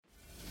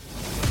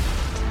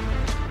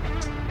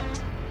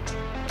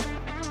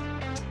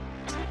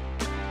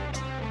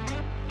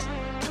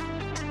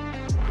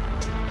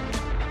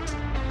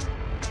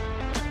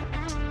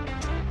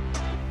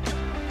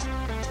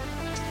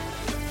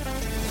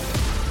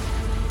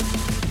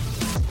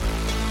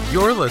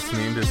You're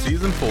listening to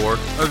Season 4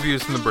 of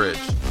Views from the Bridge,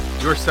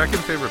 your second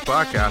favorite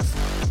podcast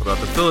about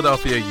the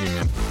Philadelphia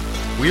Union.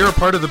 We are a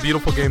part of the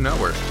Beautiful Game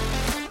Network.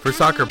 For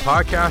soccer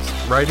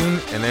podcasts, writing,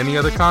 and any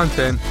other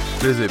content,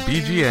 visit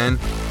bgn.fm.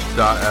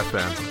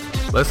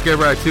 Let's get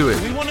right to it.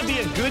 Do we want to be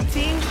a good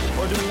team,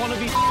 or do we want to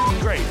be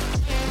great?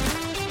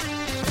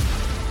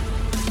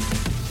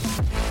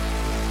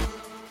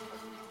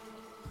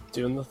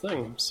 Doing the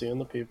thing, seeing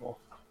the people.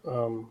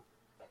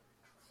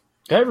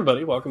 Hey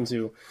everybody, welcome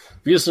to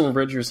Views from the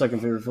Bridge, your second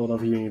favorite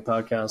Philadelphia Union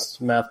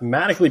podcast.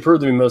 Mathematically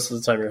proved to be most of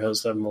the time your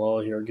host, Evan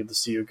Malala here. Good to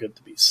see you, good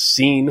to be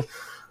seen.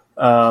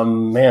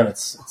 Man,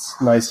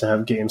 it's nice to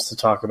have games to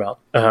talk about.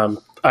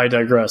 I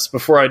digress.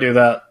 Before I do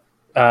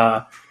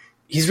that,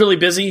 he's really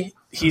busy.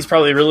 He's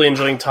probably really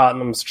enjoying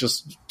Tottenham's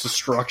just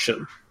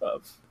destruction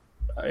of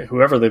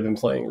whoever they've been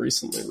playing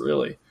recently,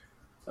 really.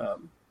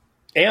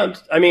 And,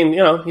 I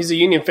mean, he's a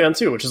Union fan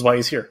too, which is why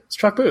he's here. It's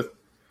Chuck Booth.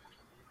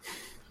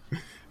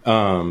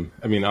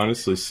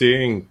 Honestly,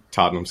 seeing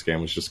Tottenham's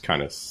game was just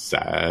kind of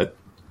sad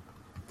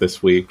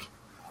this week.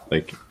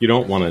 Like, you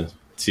don't want to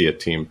see a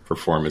team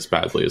perform as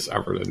badly as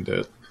Everton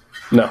did.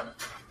 No.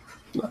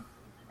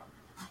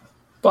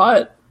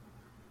 But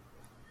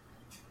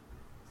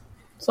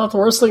it's not the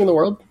worst thing in the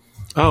world.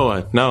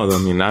 Oh, no. I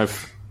mean,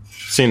 I've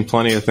seen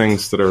plenty of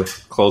things that are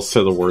close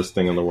to the worst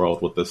thing in the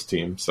world with this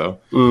team. So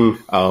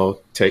I'll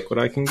take what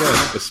I can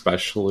get,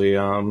 especially...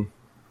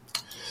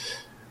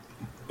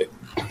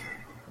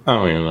 I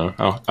don't even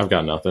know. I've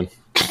got nothing.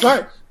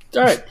 All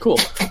right, cool.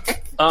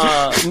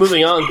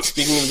 Moving on,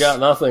 speaking of got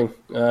nothing,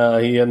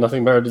 he had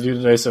nothing better to do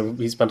today, so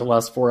he spent the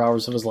last 4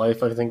 hours of his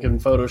life, I think, in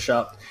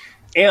Photoshop.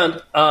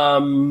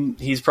 And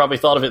he's probably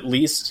thought of at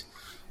least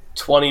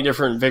 20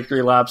 different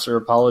victory laps or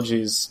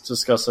apologies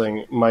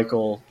discussing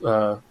Michael.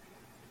 Not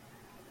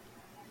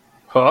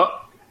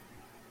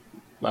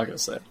going to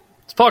say it.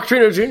 It's Paul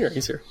Catrino Jr.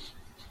 He's here.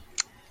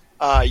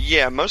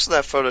 Most of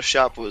that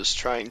Photoshop was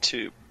trying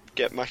to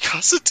get my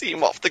Casa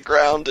team off the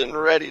ground and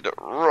ready to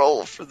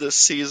roll for this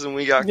season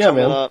we got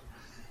coming up.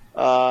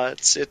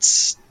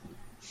 It's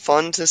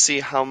fun to see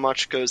how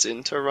much goes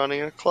into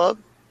running a club.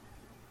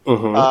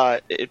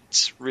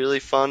 It's really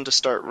fun to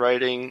start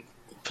writing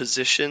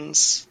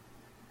positions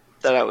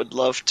that I would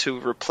love to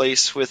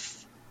replace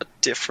with a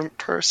different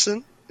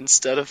person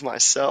instead of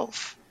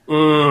myself.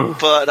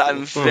 But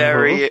I'm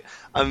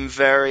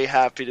very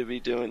happy to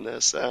be doing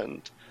this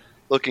and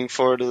looking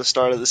forward to the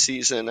start of the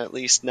season. At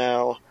least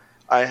now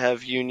I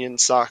have Union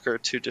soccer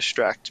to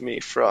distract me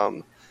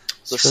from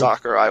the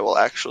soccer I will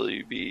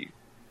actually be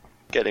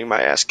getting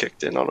my ass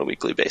kicked in on a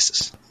weekly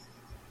basis.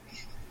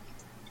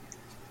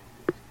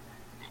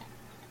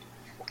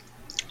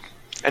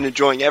 And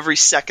enjoying every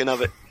second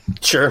of it.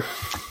 Sure.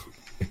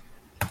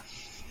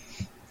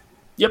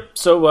 Yep,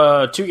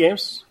 so 2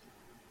 games.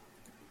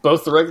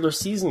 Both the regular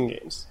season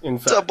games, in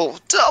fact.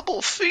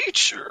 Double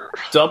feature.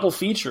 Double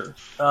feature.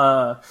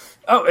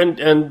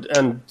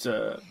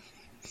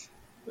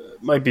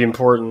 Might be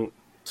important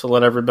to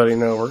let everybody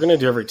know we're going to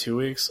do every 2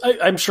 weeks.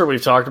 I'm sure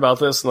we've talked about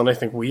this, and then I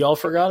think we all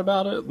forgot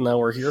about it, and now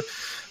we're here.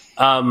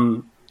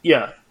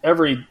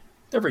 Every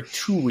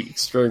 2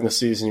 weeks during the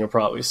season, you'll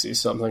probably see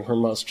something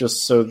from us,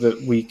 just so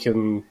that we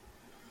can,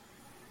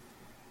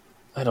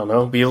 I don't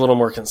know, be a little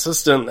more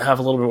consistent, have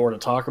a little bit more to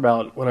talk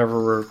about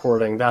whenever we're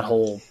recording, that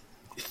whole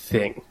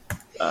thing.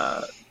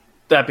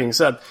 That being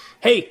said,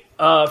 hey,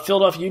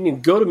 Philadelphia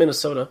Union, go to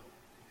Minnesota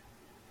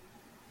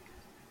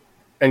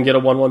and get a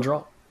 1-1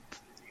 draw.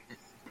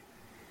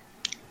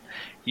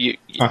 You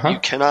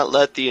cannot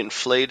let the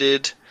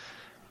inflated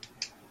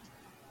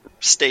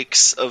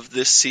stakes of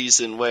this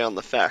season weigh on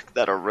the fact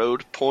that a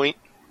road point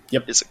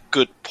is a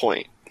good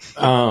point.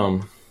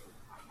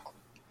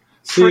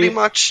 Pretty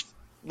much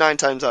 9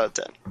 times out of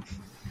 10.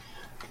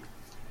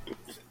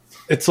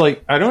 It's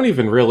like, I don't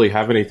even really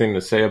have anything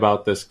to say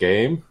about this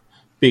game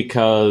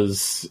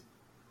because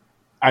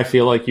I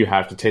feel like you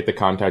have to take the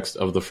context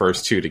of the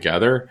first 2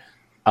 together,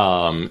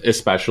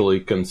 especially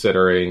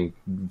considering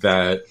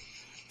that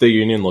the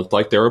Union looked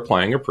like they were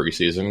playing a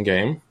preseason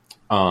game.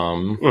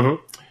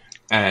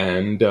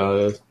 And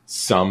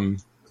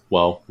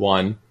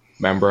one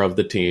member of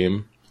the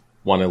team,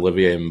 one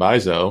Olivier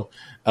Mbaizo,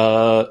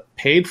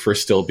 paid for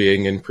still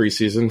being in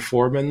preseason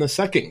form in the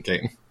second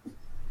game.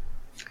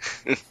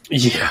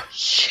 Yeah.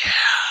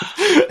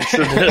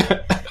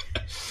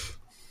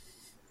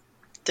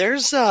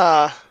 There's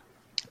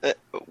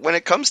when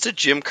it comes to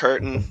Jim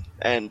Curtin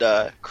and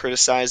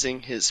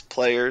criticizing his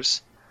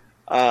players,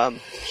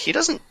 he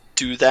doesn't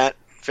do that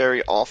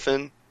very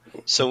often.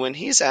 So when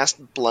he's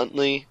asked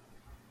bluntly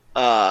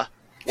what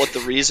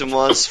the reason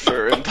was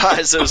for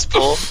Mbaizo's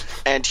pull,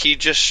 and he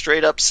just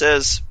straight up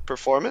says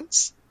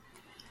performance,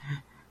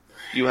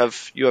 you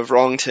have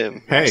wronged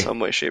him in some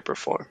way, shape, or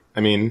form.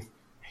 I mean,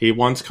 he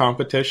wants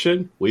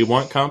competition. We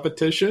want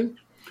competition.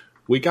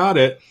 We got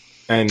it.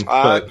 And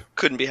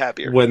couldn't be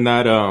happier. When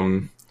that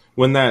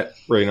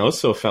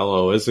Reynoso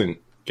fellow isn't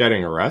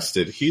getting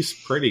arrested, he's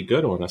pretty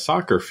good on a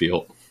soccer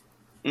field.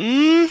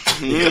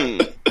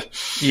 Mm-hmm.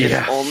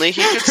 Yeah. If only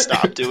he could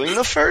stop doing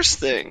the first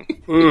thing.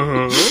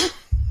 Mm-hmm.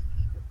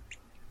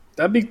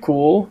 That'd be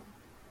cool.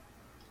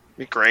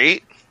 Be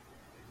great.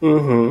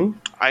 Mm-hmm.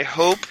 I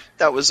hope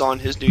that was on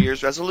his New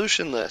Year's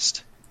resolution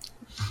list.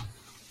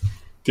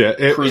 Yeah,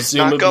 It's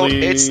not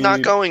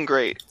going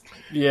great.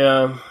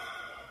 Yeah.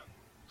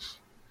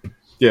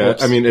 Yeah,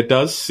 Whoops. I mean, it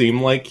does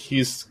seem like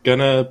he's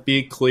gonna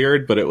be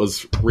cleared, but it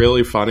was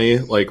really funny,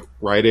 like,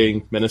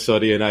 writing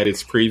Minnesota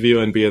United's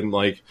preview and being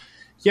like,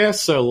 yeah,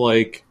 so,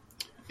 like,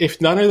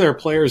 if none of their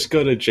players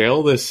go to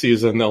jail this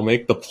season, they'll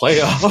make the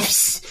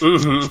playoffs.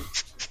 Mm-hmm.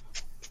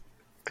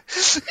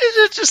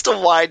 It's just a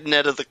wide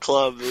net of the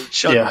club.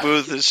 Chuck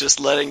Booth is just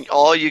letting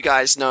all you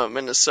guys know in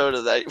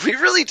Minnesota that we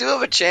really do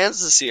have a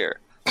chance this year.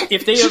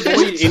 If they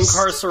avoid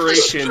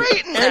incarceration,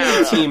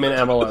 any team in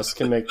MLS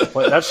can make the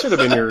play. That should have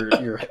been your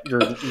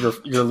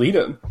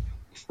lead-in.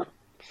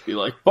 Be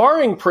like,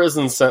 barring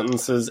prison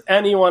sentences,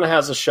 anyone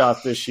has a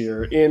shot this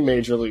year in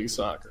Major League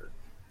Soccer.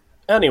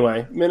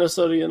 Anyway,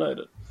 Minnesota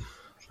United.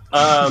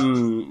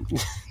 No,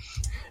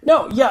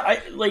 yeah,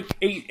 I like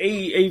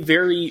a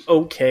very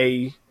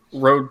okay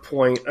road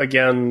point.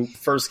 Again,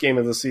 first game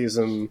of the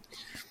season.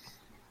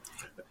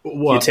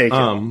 Well, you take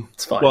it.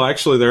 It's fine. Well,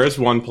 actually, there is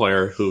one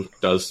player who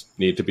does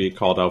need to be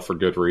called out for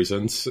good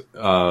reasons.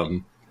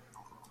 The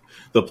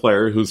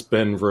player who's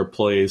been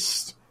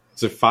replaced,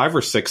 is it 5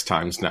 or 6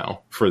 times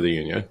now for the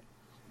Union?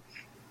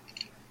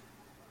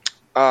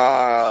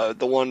 The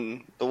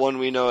one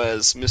we know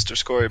as Mr.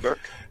 Scoryberg.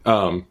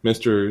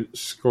 Mr.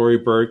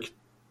 Scoryberg,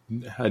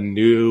 a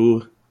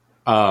new.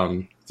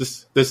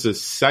 This is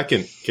his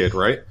second kid,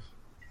 right?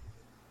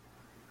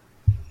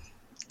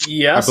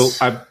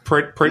 Yes. I'm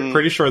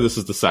pretty sure this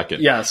is the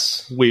second.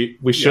 Yes. We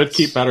should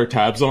keep better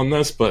tabs on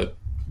this, but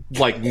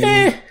like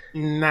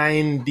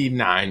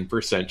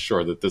 99%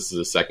 sure that this is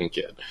a second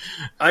kid.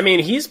 I mean,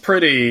 he's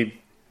pretty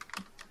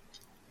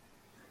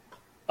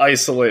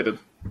isolated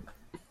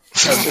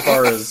as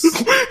far as...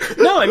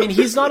 No, I mean,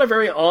 he's not a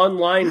very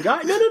online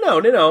guy.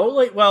 No.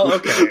 Like, well,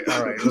 okay,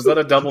 all right. Was that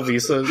a double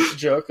visa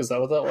joke? Is that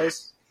what that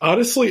was?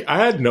 Honestly, I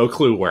had no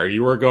clue where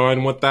you were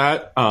going with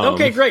that.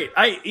 Okay, great.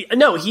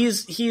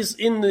 He's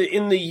in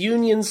the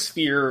Union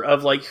sphere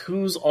of like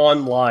who's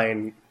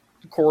online.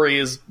 Corey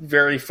is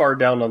very far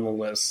down on the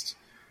list,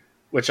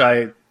 which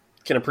I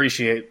can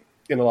appreciate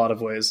in a lot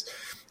of ways.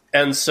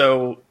 And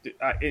so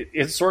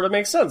it sort of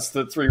makes sense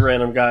that 3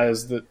 random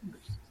guys that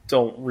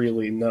don't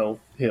really know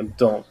him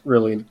don't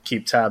really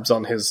keep tabs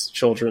on his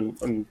children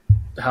and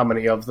how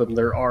many of them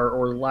there are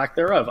or lack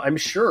thereof. I'm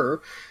sure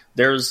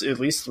there's at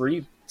least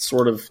 3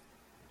 sort of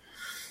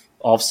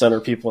off-center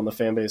people in the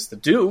fan base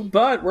that do,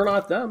 but we're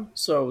not them.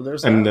 So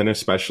there's and that. Then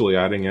especially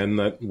adding in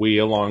that we,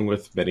 along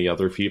with many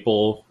other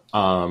people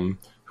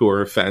who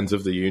are fans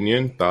of the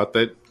Union, thought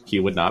that he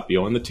would not be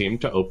on the team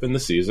to open the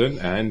season,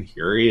 and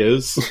here he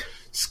is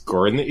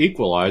scoring the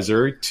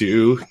equalizer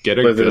to get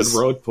a good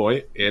road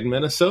point in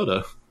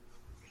Minnesota.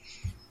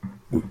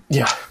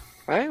 Yeah,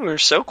 right. We're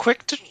so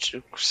quick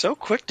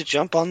to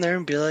jump on there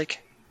and be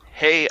like,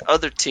 "Hey,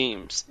 other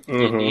teams,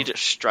 you need a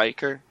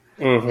striker."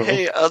 Mm-hmm.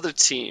 Hey, other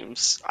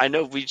teams, I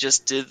know we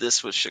just did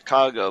this with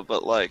Chicago,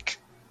 but, like,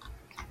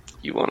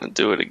 you want to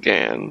do it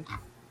again.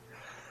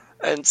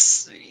 And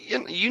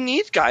you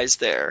need guys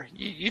there.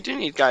 You do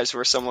need guys who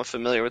are somewhat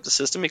familiar with the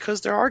system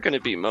because there are going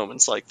to be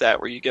moments like that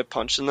where you get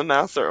punched in the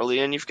mouth early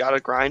and you've got to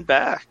grind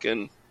back.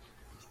 And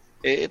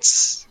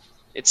it's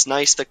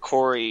nice that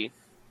Corey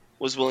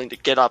was willing to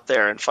get up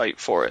there and fight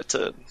for it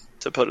to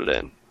put it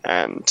in.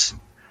 And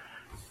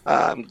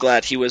I'm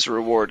glad he was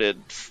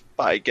rewarded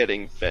by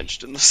getting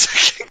benched in the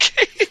second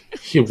game.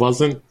 He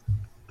wasn't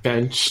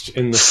benched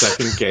in the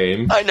second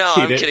game. I know,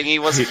 I'm kidding. He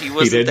wasn't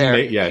there.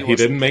 He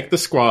didn't make the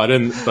squad,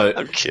 but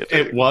I'm kidding.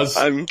 It was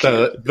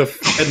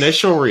the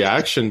initial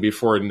reaction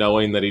before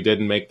knowing that he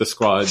didn't make the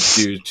squad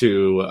due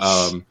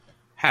to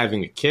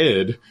having a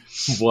kid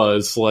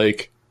was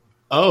like,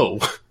 oh,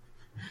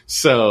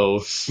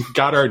 so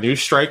got our new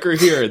striker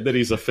here, and then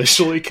he's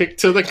officially kicked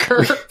to the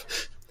curb.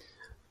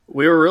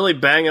 We were really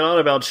banging on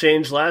about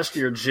change last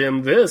year,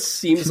 Jim. This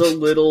seems a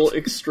little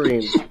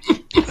extreme.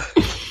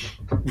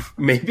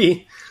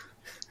 Maybe.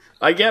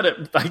 I get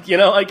it.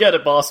 I get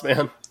it, boss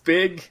man.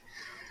 Big,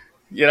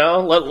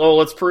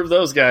 let's prove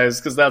those guys,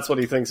 because that's what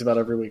he thinks about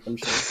every week, I'm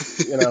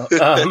sure.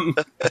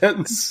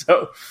 And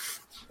so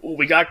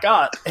we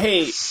got.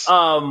 Hey,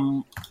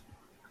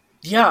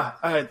 yeah,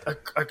 I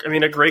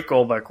mean, a great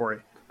goal by Corey.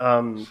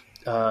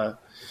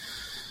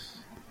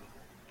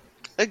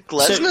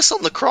 Glesnes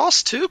on the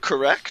cross too,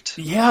 correct?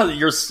 Yeah,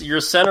 your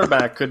center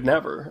back could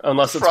never,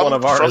 unless it's one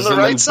of ours, from the and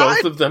right then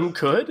side? both of them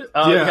could.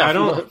 I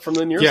don't from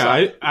the near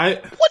side.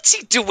 What's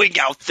he doing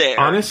out there?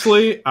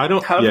 Honestly, I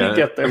don't. How did he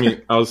get there? I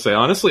mean, I would say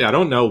honestly, I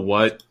don't know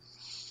what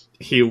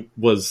he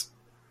was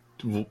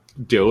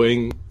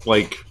doing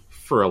like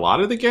for a lot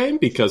of the game,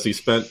 because he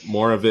spent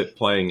more of it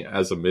playing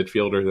as a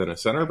midfielder than a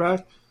center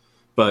back.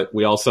 But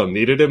we also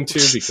needed him to,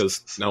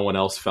 because no one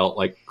else felt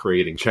like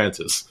creating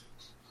chances.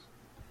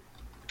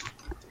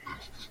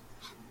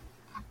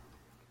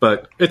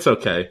 But it's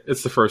okay.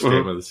 It's the first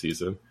game of the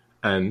season,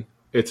 and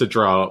it's a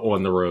draw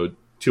on the road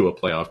to a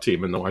playoff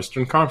team in the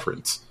Western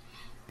Conference.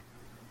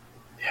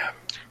 Yeah.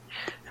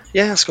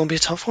 Yeah, it's going to be a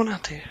tough one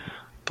out there.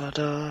 But,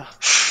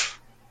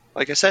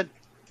 like I said,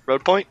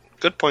 road point,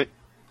 good point.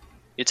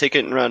 You take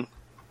it and run.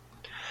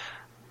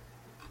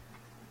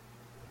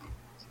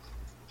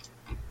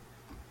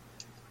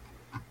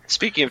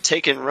 Speaking of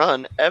take and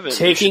run, Evan,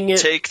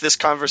 take this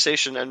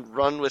conversation and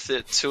run with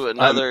it to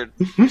another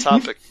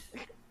topic.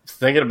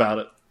 Thinking about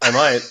it. I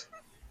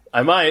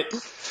might.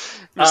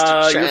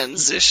 Mr.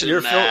 Transition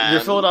your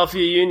Man.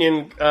 Philadelphia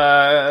Union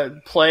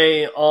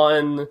play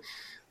on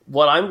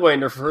what I'm going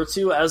to refer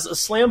to as a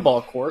slam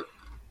ball court.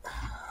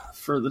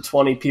 For the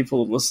 20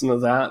 people who listen to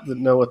that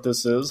know what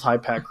this is, hi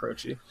Pat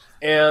Croce.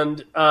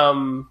 And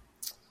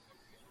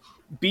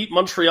beat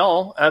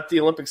Montreal at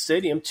the Olympic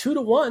Stadium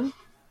 2-1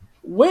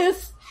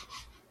 with...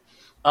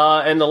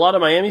 and a lot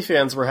of Miami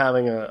fans were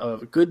having a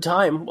good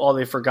time while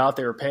they forgot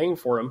they were paying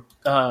for him.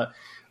 A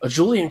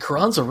Julian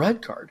Carranza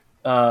red card.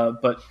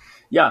 But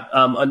yeah,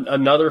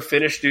 another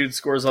Finnish dude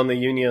scores on the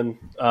Union,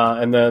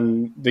 and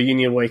then the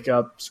Union wake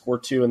up, score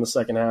 2 in the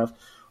second half.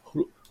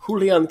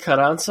 Julian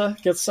Carranza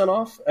gets sent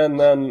off, and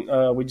then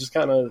we just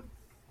kind of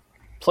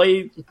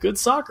play good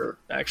soccer,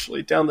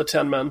 actually, down the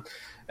 10 men,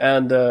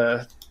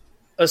 and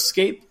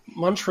escape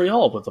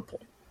Montreal with a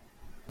point.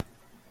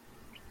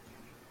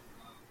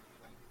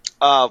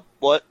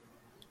 What?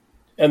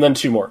 And then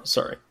 2 more.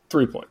 Sorry.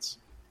 3 points.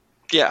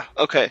 Yeah,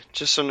 okay.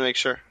 Just wanted to make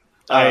sure.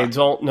 I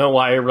don't know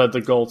why I read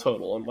the goal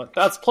total and went,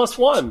 that's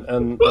 +1,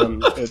 and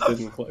it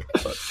didn't click.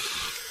 But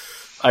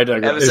I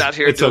digress. Evan's out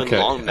here doing okay.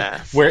 long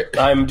math.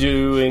 I'm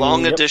doing...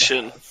 Long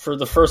addition. For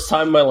the first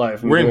time in my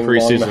life. We're in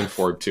preseason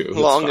 4 too.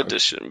 Long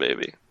addition,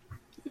 baby.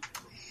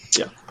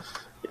 Yeah.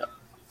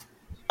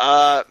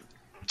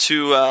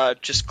 To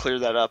just clear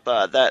that up,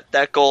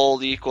 that goal,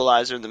 the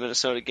equalizer in the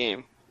Minnesota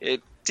game,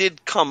 it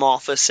did come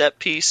off a set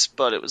piece,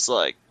 but it was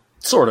like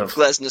sort of.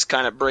 Glesnes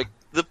kind of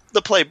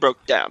the play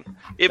broke down.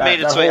 It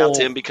made its way out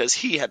to him because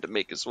he had to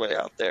make his way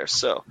out there.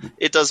 So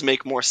it does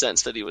make more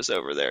sense that he was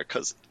over there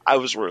because I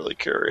was really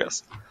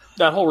curious.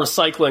 That whole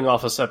recycling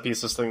off of set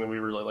pieces thing that we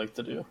really like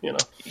to do, you know.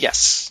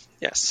 Yes.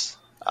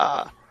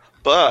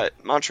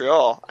 But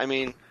Montreal, I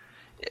mean,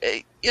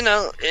 you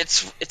know,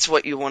 it's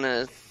what you want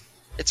to.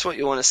 It's what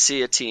you want to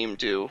see a team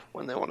do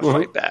when they want to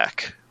fight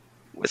back,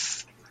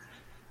 with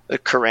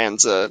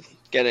Carranza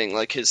getting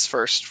like his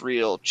first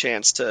real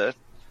chance to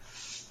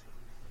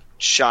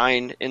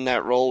shine in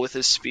that role with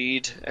his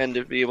speed and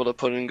to be able to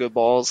put in good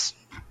balls.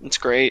 It's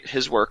great.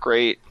 His work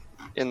rate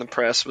in the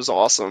press was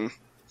awesome.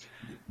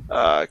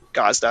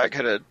 Gazdag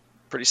had a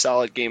pretty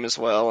solid game as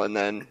well, and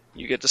then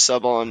you get to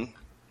sub on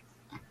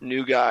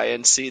new guy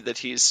and see that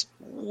he's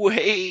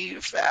way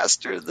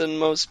faster than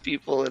most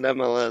people in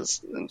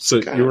MLS.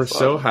 So you were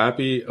so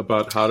happy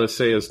about how to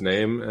say his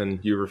name and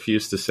you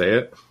refused to say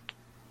it?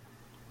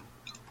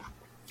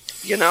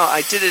 You know,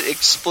 I did it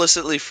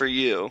explicitly for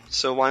you,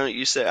 so why don't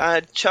you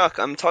say, Chuck,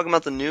 I'm talking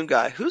about the new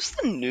guy. Who's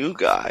the new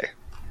guy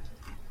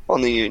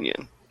on the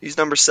Union? He's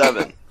number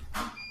 7.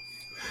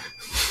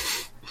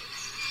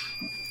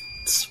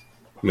 It's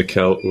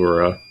Mikel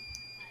Ura.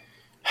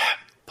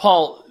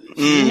 Paul,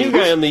 the new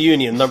guy on the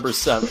Union, number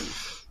 7.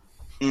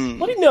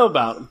 What do you know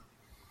about him?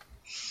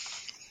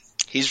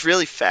 He's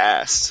really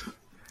fast.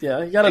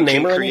 Yeah, you got a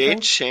name or anything?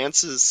 Create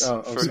chances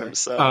for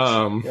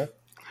himself. Yeah.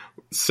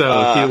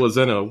 So he was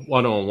in a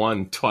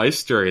 1-on-1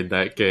 twice during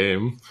that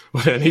game.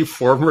 Would any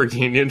former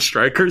Union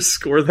strikers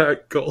score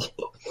that goal?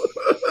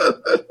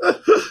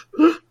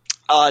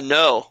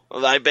 No.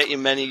 I bet you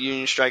many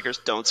Union strikers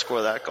don't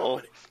score that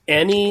goal.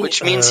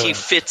 Which means he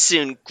fits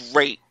in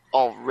great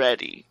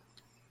already.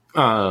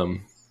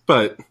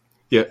 But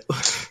yeah,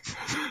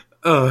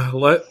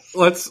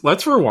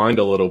 let's rewind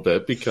a little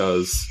bit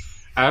because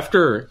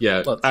after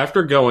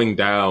going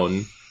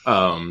down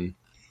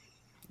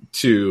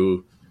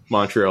to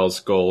Montreal's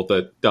goal,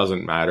 that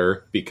doesn't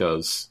matter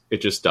because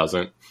it just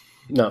doesn't.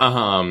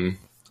 No.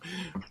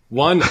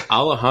 One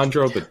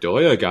Alejandro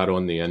Bedoya got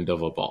on the end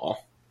of a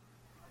ball.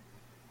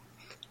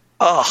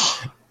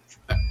 Oh,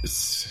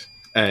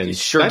 and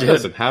that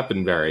doesn't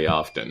happen very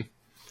often.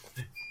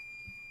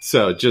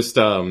 So just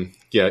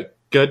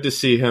good to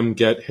see him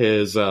get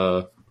his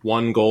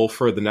 1 goal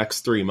for the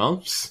next 3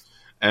 months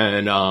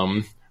and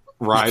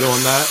ride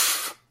on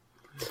that.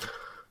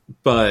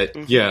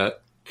 But yeah,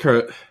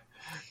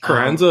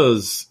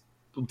 Carranza's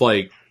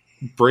like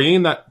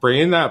bringing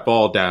that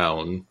ball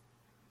down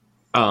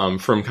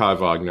from Kai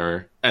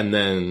Wagner and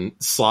then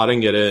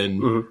slotting it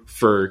in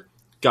for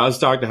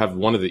Gazdag to have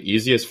one of the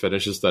easiest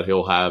finishes that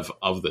he'll have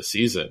of the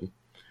season.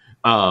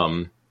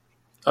 Of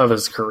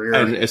his career.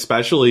 And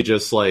especially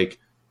just like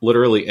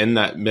literally in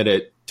that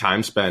minute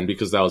time span,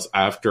 because that was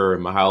after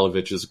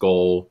Mihaljević's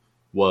goal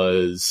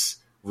was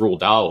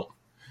ruled out.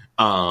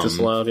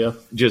 Disallowed, yeah.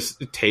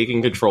 Just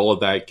taking control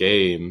of that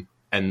game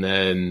and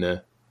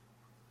then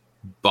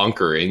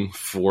bunkering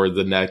for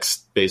the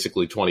next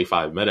basically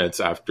 25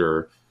 minutes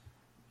after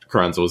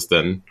Carranza was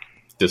then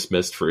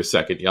dismissed for a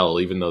second yellow,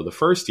 even though the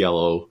first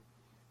yellow,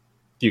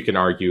 you can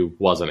argue,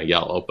 wasn't a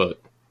yellow,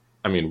 but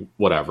I mean,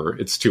 whatever.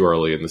 It's too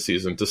early in the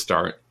season to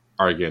start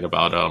arguing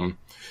about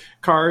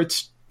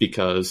cards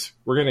because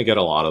we're going to get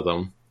a lot of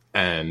them.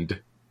 and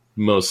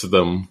most of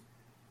them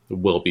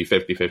will be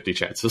 50-50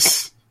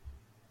 chances.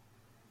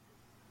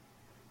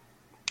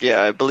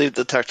 Yeah, I believe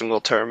the technical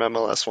term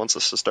MLS wants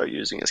us to start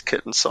using is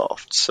kitten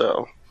soft,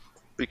 so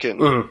we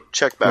can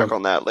check back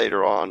on that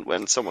later on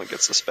when someone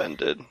gets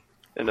suspended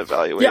and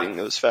evaluating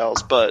those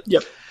fouls. But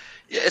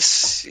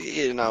yes,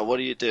 what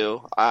do you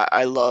do?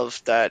 I love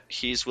that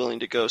he's willing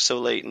to go so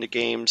late into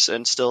games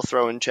and still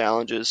throw in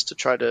challenges to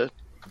try to,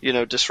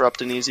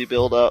 disrupt an easy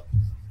build-up.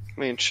 I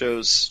mean, it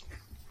shows,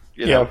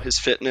 his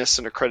fitness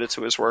and a credit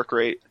to his work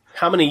rate.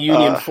 How many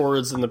Union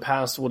forwards in the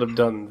past would have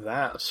done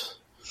that?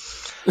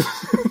 I'm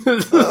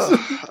going to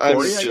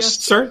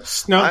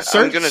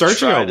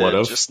try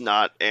to just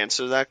not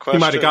answer that question.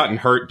 He might have gotten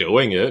hurt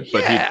doing it,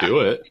 but he'd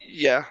do it.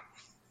 Yeah.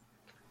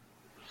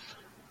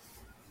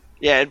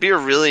 Yeah, it'd be a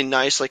really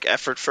nice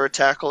effort for a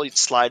tackle. He'd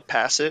slide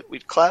past it,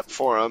 we'd clap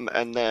for him,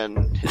 and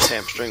then his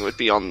hamstring would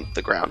be on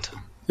the ground.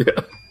 Yeah.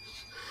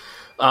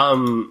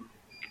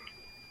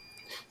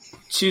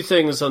 Two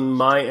things on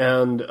my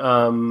end.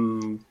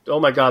 Oh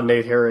my God,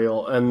 Nate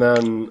Harriel. And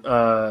then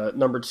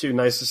number two,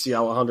 nice to see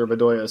Alejandro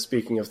Bedoya,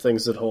 speaking of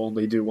things that he'll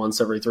only do once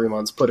every 3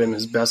 months, put in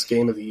his best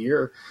game of the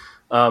year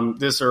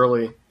this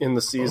early in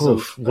the season.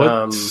 Oof,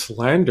 what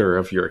slander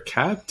of your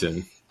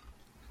captain.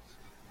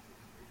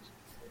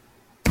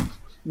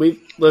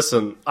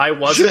 Listen, I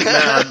wasn't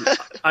mad.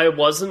 I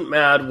wasn't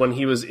mad when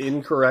he was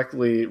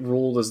incorrectly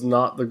ruled as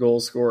not the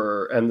goal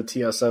scorer and the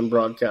TSN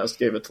broadcast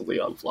gave it to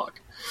Leon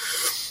Flock.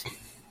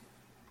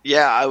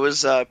 Yeah, I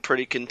was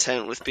pretty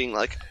content with being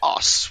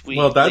sweet,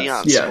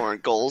 Leon's scoring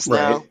goals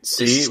now. Right.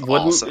 See,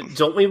 awesome.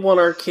 Don't we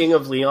want our king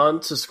of Leon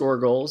to score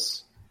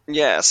goals?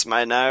 Yes,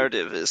 my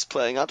narrative is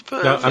playing out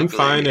perfectly. No, I'm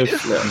fine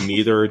if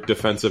neither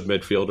defensive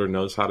midfielder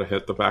knows how to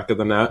hit the back of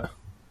the net.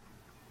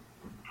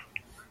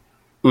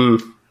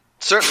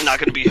 Certainly not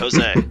going to be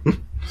Jose.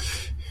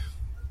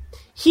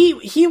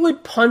 He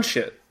would punch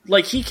it.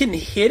 He can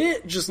hit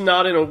it, just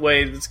not in a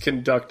way that's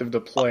conductive to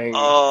playing.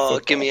 Oh,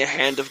 football. Give me a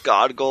hand of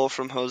God goal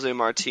from Jose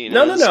Martinez.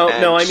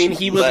 No. I mean,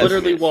 he would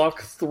literally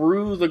walk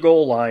through the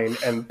goal line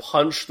and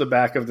punch the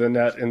back of the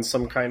net in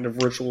some kind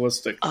of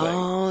ritualistic thing.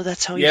 Oh,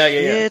 that's how he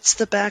hits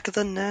the back of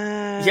the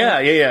net.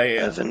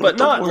 Yeah. But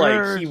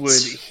not he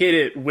would hit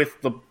it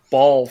with the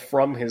ball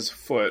from his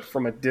foot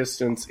from a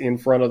distance in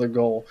front of the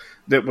goal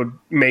that would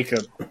make a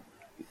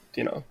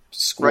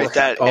score. Write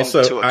that also,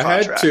 into a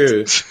contract.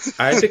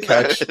 I had to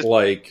catch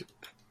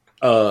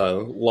a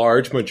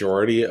large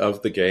majority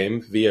of the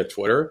game via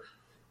Twitter.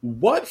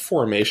 What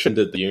formation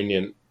did the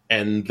Union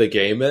end the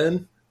game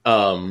in?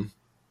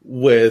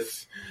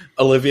 With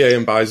Olivier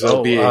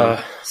Mbaizo being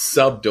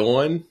subbed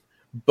on,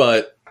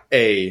 but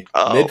a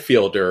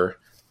midfielder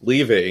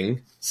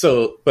leaving.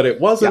 But it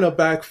wasn't a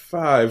back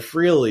five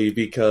really,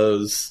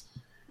 because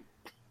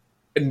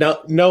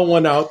no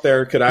one out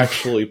there could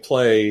actually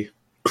play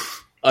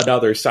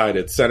another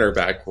sided center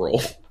back role.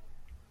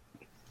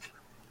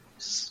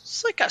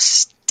 It's a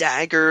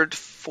staggered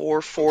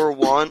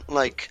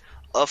 4-4-1,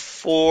 a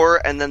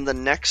 4 and then the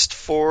next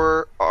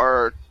 4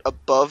 are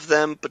above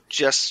them but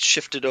just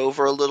shifted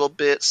over a little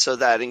bit so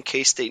that in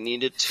case they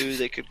needed to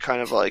they could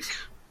kind of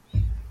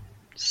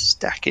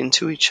stack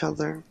into each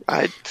other.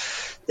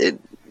 It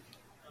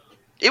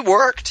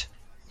worked.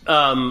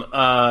 Okay,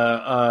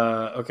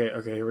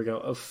 here we go.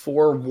 A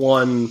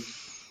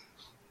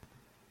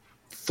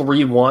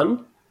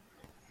 4-1-3-1.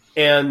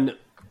 And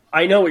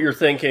I know what you're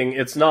thinking.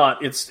 It's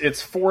not.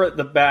 It's 4 at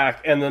the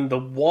back, and then the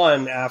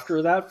 1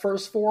 after that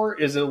first 4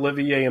 is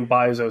Olivier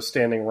Mbaizo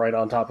standing right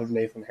on top of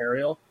Nathan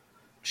Harriel,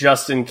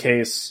 just in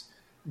case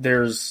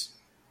there's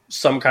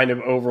some kind of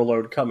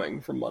overload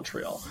coming from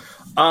Montreal.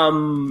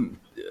 I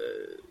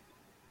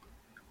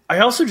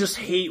also just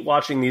hate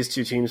watching these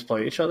two teams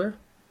play each other.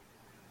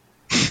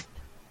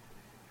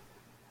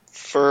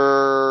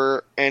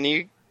 For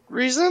any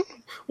reason?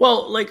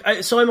 Well,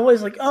 so I'm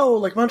always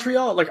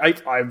Montreal.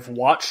 I've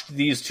watched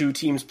these two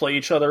teams play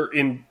each other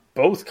in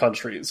both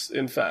countries,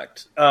 in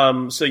fact.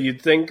 So you'd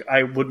think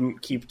I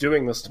wouldn't keep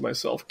doing this to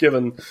myself,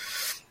 given,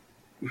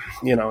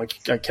 I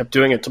kept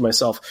doing it to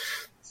myself.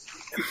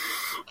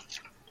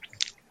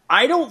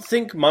 I don't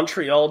think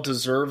Montreal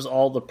deserves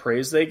all the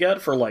praise they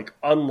get for,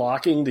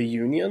 unlocking the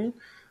Union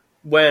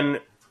when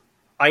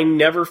I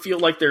never feel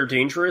like they're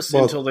dangerous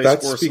until they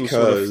score some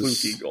sort of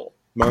fluky goal.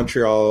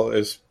 Montreal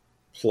is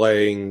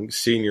playing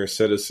senior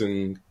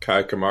citizen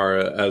Kai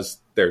Kamara as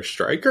their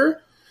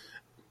striker.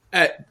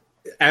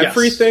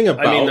 Everything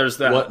about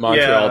what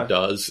Montreal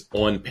does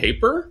on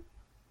paper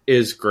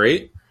is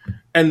great,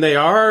 and they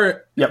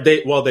are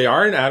they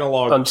are an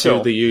analog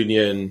to the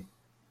Union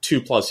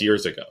 2+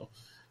 years ago,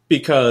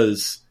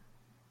 because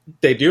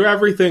they do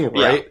everything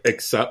right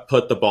except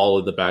put the ball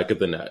in the back of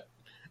the net,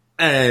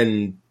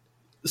 and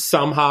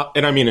somehow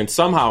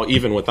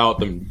even without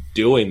them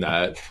doing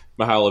that,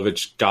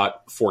 Mihailovic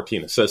got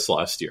 14 assists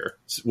last year,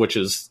 which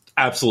is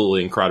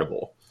absolutely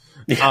incredible.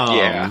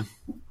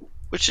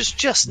 Which is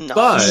just nuts.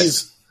 But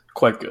he's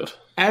quite good.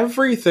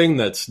 Everything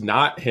that's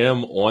not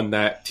him on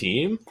that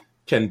team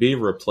can be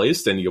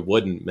replaced and you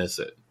wouldn't miss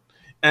it.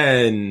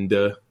 And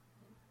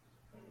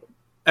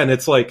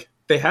it's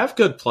they have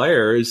good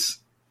players,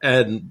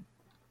 and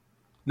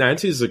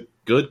Nancy's a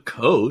good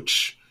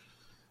coach,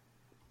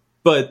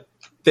 but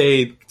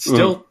they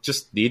still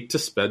just need to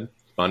spend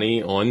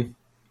money on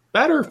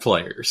better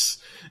players.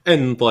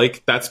 And,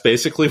 like, that's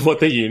basically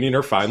what the Union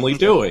are finally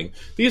doing.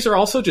 These are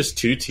also just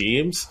two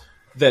teams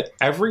that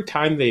every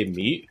time they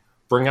meet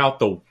bring out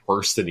the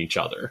worst in each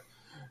other.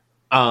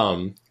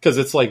 Because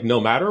it's like, no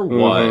matter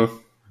what,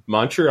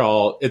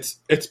 Montreal,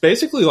 it's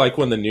basically like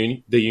when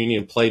the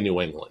Union play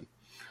New England.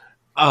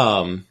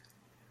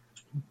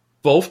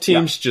 Both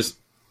teams just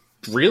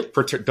don't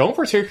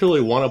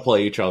particularly want to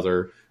play each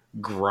other,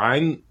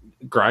 grind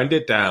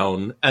it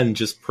down, and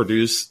just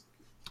produce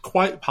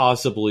quite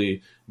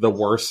possibly the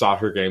worst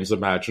soccer games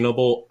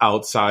imaginable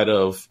outside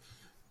of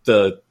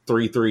the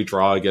 3-3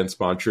 draw against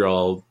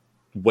Montreal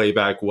way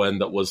back when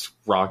that was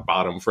rock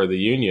bottom for the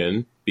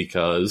Union,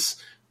 because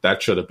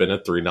that should have been a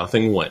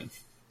 3-0 win.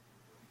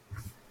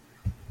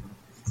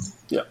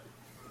 Yeah.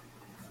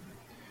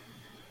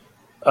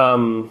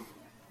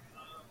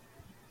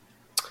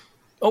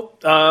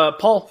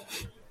 Paul.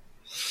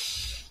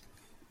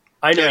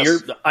 I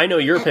know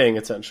you're paying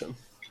attention.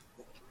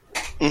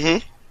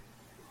 Mm-hmm.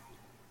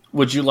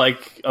 Would you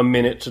like a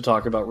minute to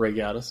talk about Ray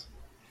Gaddis?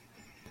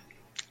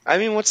 I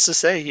mean, what's to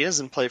say? He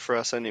doesn't play for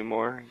us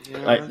anymore. You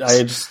know,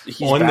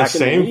 he's on back the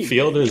same in the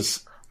field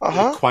as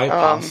quite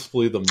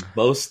possibly the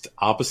most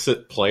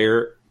opposite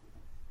player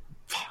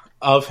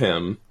of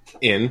him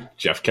in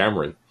Jeff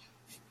Cameron.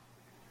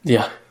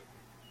 Yeah.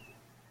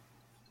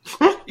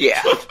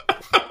 Yeah.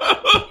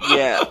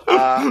 Yeah.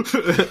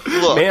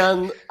 Look,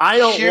 man, I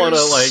don't want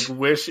to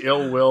wish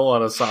ill will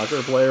on a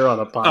soccer player on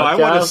a podcast. I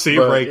want to see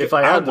Ray. If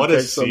I had to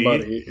pick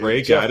somebody,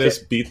 Ray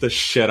Gaddis beat the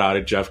shit out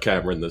of Jeff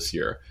Cameron this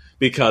year,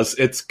 because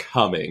it's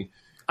coming.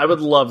 I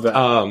would love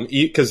that.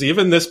 Because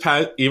even this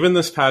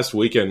past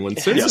weekend, when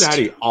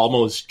Cincinnati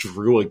almost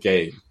drew a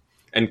game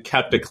and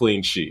kept a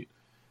clean sheet.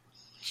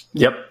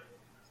 Yep.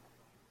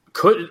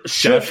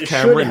 Jeff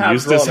Cameron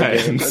used his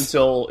hands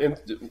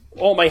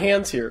my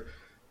hands here.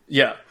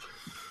 Yeah.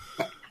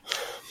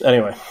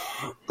 Anyway,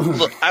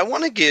 look, I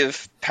want to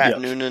give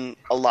Pat Noonan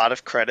a lot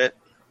of credit.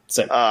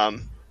 Same.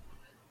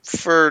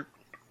 For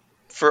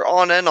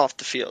on and off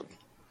the field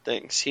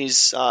things.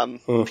 He's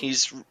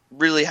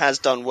really has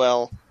done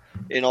well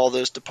in all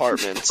those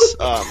departments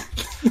up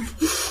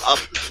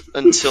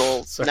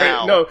until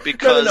now. No,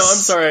 because I'm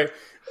sorry.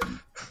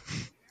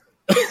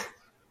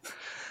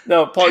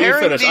 No, Paul, you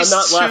finish. I'm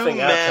not laughing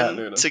at Pat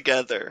Noonan.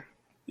 Together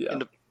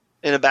in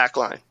a back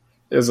line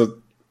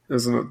isn't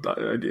an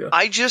idea.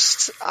 I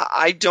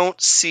don't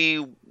see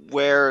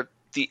where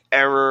the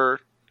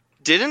error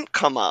didn't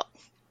come up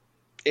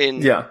in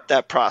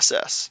that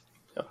process.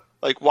 Yeah.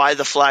 Like why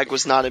the flag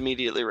was not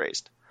immediately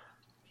raised.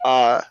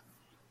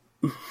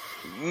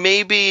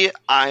 Maybe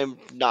I'm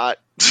not.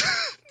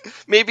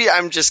 Maybe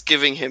I'm just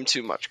giving him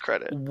too much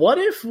credit. What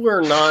if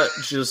we're not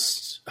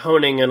just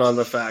honing in on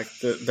the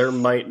fact that there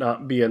might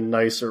not be a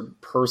nicer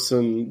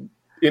person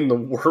in the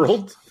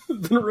world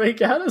than Ray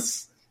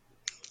Gaddis?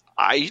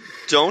 I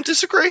don't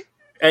disagree.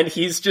 And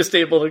he's just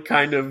able to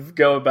kind of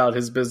go about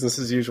his business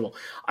as usual.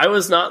 I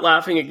was not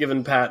laughing at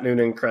giving Pat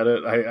Noonan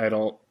credit. I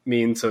don't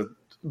mean to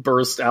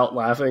burst out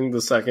laughing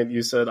the second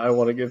you said I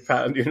want to give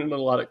Pat Noonan a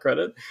lot of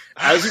credit.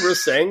 As you were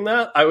saying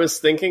that, I was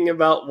thinking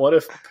about what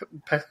if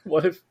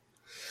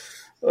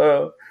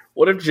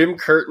Jim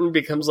Curtin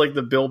becomes like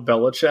the Bill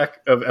Belichick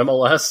of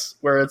MLS,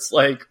 where it's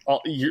like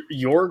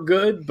you're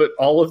good, but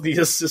all of the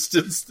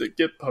assistants that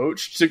get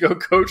poached to go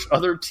coach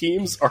other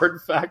teams are in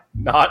fact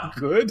not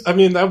good. I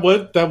mean, that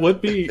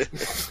would be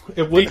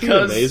be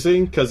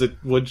amazing, because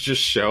it would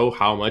just show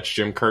how much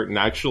Jim Curtin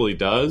actually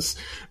does.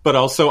 But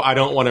also, I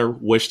don't want to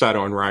wish that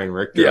on Ryan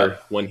Richter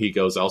when he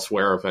goes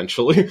elsewhere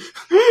eventually.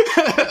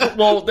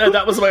 Well,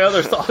 that was my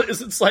other thought.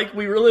 Is it's like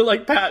we really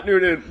like Pat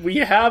Noonan. We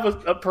have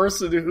a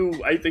person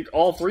who I think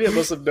all three of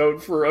us have known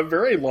for a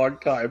very long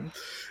time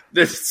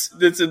that's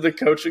in the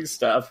coaching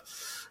staff.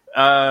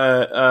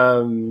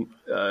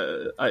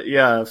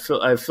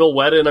 Phil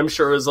Whedon, I'm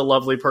sure, is a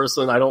lovely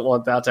person. I don't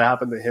want that to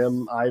happen to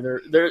him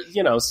either. There,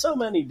 so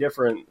many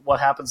different what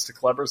happens to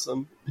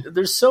Cleberson.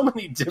 There's so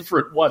many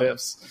different what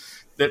ifs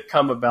that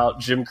come about.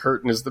 Jim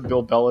Curtin is the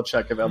Bill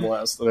Belichick of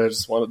MLS that I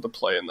just wanted to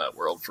play in that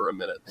world for a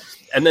minute.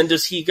 And then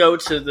does he go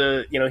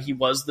to he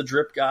was the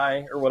drip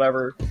guy or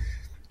whatever,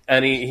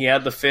 and he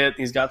had the fit,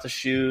 he's got the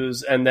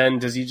shoes, and then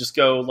does he just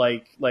go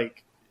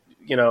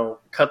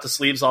cut the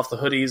sleeves off the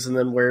hoodies and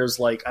then wears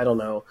I don't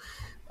know,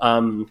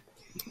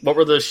 what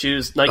were those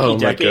shoes? Nike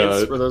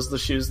Decades? Were those the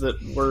shoes that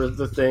were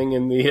the thing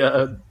in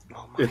the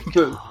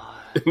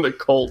in the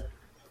Colt?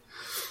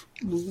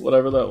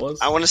 Whatever that was.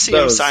 I want to see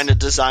him sign a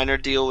designer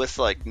deal with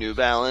New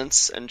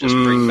Balance and just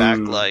bring back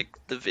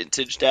the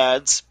vintage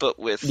dads, but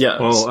with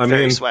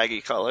very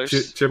swaggy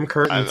colors. Jim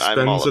Curtin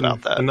spends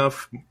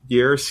enough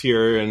years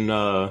here, and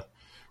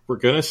we're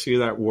gonna see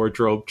that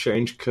wardrobe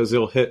change because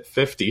he'll hit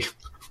 50.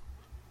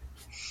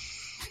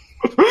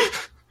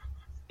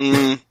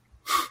 You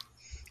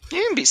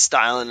can be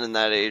styling in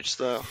that age,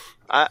 though.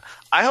 I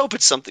hope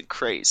it's something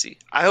crazy.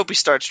 I hope he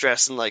starts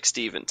dressing like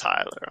Steven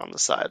Tyler on the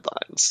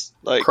sidelines.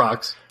 Like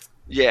Crocs.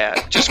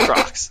 Yeah, just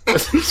Crocs.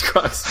 It's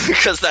Crocs.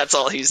 Because that's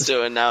all he's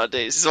doing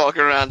nowadays. He's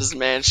walking around his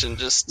mansion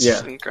just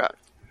in Crocs.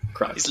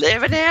 He's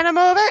living in a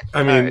movie.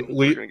 I mean,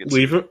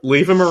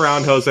 leave him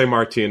around Jose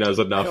Martinez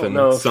enough,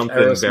 and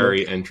something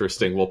very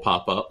interesting will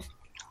pop up.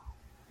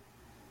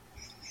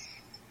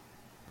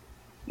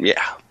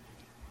 Yeah.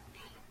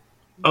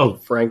 Oh,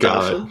 Frank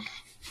God.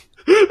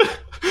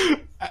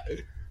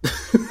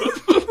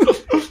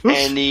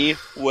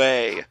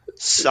 Anyway,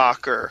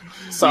 soccer.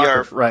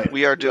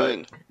 We are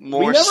doing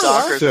more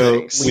soccer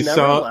things. We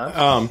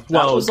saw.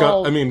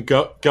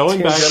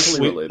 Going back,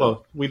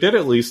 we did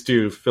at least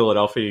do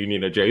Philadelphia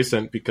Union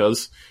adjacent,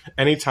 because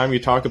anytime you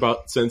talk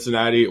about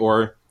Cincinnati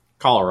or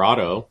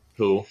Colorado,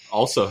 who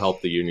also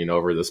helped the Union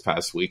over this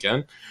past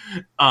weekend,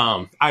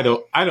 I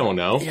don't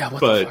know. Yeah, what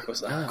but the fuck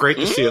was that? Great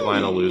to see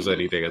Atlanta lose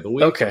any day of the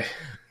week. Okay.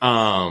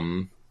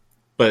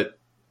 But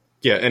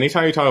yeah,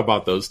 anytime you talk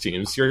about those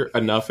teams, you're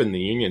enough in the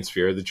Union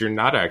sphere that you're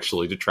not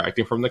actually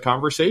detracting from the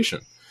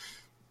conversation.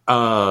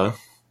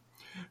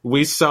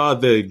 We saw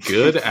the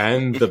good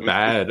and the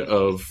bad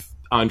of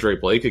Andre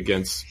Blake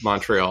against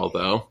Montreal,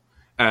 though,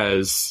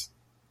 as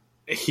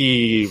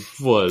he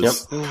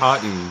was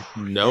caught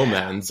in no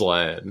man's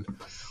land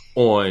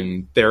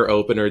on their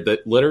opener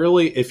that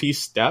literally, if he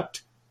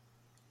stepped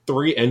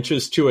 3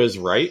 inches to his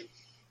right,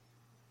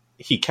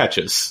 he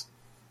catches.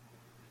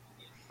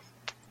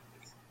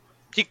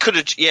 He could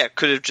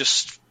have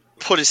just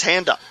put his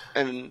hand up,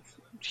 and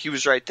he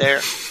was right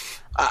there.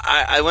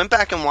 I went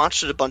back and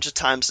watched it a bunch of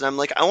times, and I'm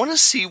like, I want to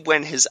see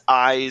when his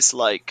eyes,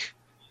 like,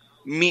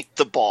 meet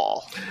the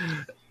ball.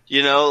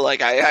 You know,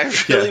 like, I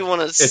really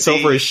want to see... It's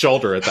over his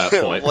shoulder at that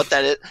point. What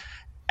that is.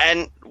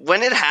 And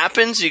when it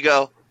happens, you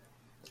go,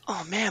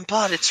 oh, man,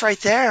 bud, it's right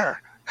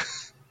there.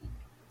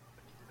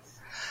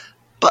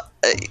 But,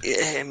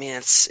 I mean,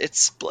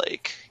 it's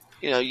Blake.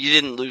 You know, you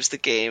didn't lose the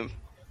game.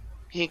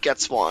 He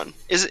gets one.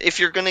 If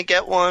you're gonna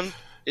get one,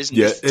 isn't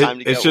this the time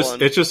to get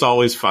one? It's just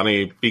always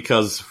funny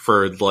because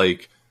for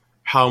like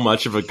how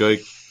much of a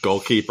good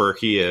goalkeeper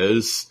he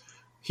is,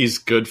 he's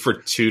good for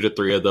 2 to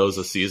 3 of those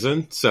a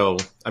season. So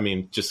I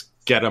mean, just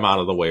get him out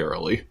of the way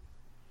early.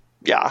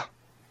 Yeah,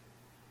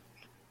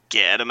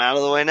 get him out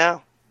of the way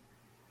now.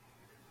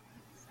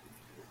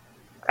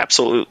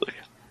 Absolutely.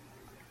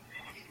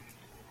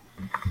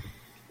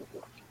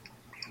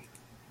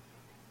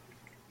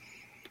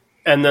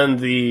 And then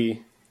the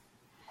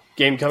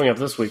game coming up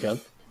this weekend.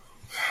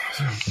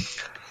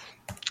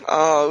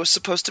 Oh, it was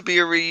supposed to be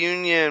a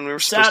reunion. We were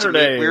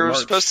Saturday,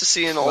 supposed to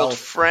see an old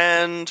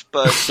friend,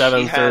 but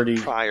he had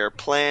prior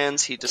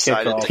plans. He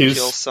decided to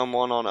kill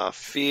someone on a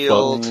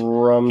field.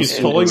 He's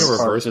pulling a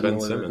reverse Ben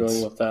Simmons.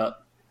 Going with that.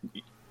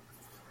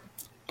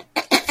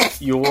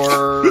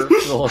 Your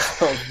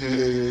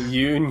Philadelphia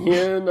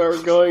Union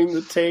are going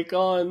to take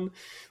on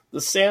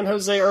the San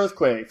Jose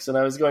Earthquakes. And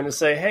I was going to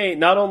say, hey,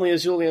 not only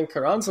is Julian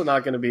Carranza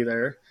not going to be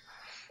there,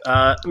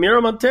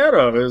 Miro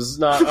Montero is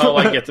not... Oh,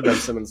 I get to Ben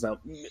Simmons now.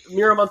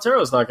 Miro Montero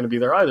is not going to be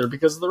there either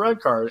because of the red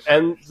card.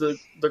 And the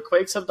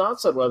Quakes have not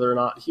said whether or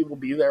not he will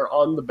be there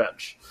on the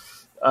bench.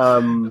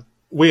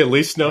 We at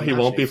least know he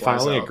won't be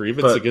filing a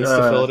grievance against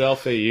the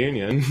Philadelphia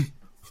Union.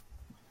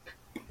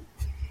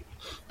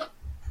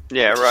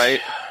 Yeah,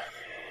 right.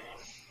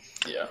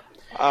 Yeah.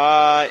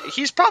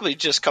 He's probably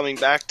just coming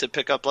back to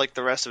pick up like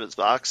the rest of his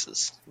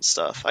boxes and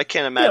stuff. I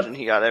can't imagine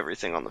he got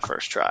everything on the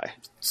first try.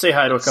 Say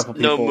hi to a couple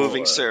people. No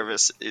moving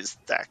service is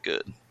that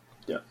good.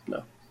 Yeah,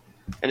 no.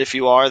 And if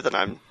you are, then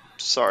I'm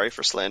sorry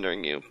for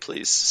slandering you.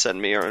 Please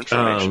send me your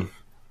information.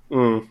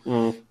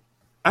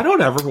 I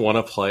don't ever want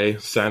to play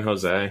San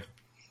Jose.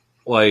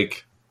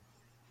 Like,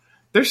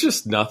 there's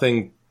just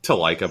nothing to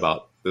like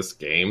about this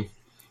game.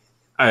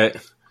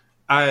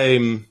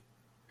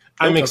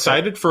 I'm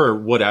excited for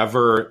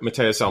whatever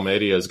Mateus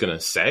Almeida is going to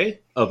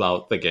say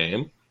about the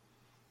game,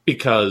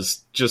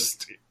 because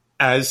just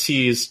as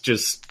he's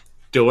just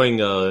doing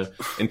a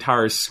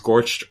entire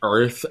scorched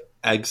earth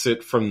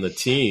exit from the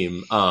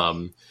team,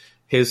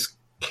 his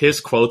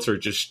quotes are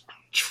just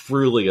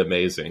truly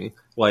amazing.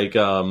 Like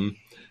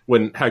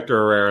when Hector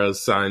Herrera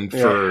signed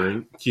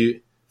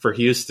for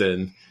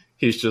Houston,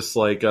 he's just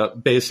like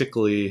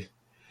basically.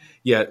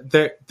 Yeah,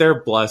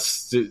 they're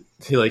blessed.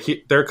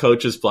 Their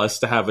coach is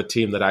blessed to have a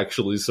team that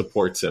actually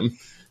supports him,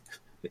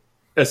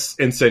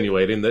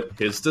 insinuating that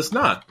his does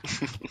not.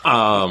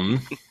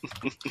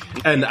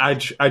 And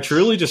I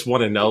truly just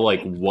want to know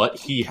like what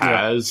he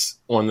has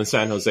on the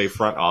San Jose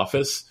front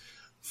office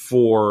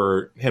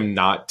for him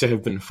not to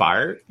have been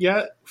fired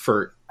yet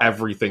for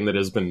everything that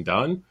has been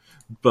done.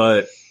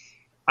 But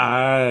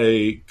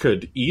I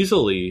could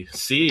easily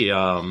see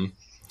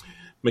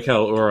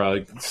Mikel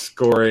Ura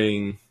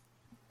scoring.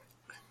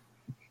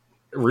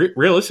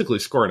 Realistically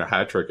scoring a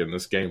hat trick in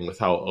this game with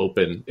how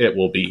open it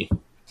will be.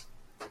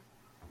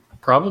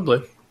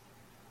 Probably.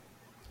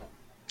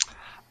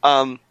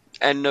 And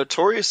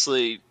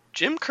notoriously,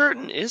 Jim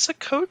Curtin is a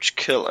coach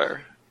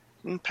killer.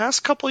 In the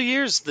past couple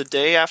years, the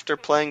day after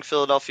playing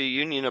Philadelphia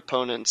Union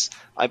opponents,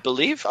 I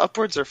believe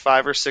upwards of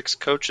 5 or 6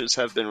 coaches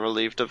have been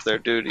relieved of their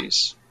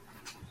duties.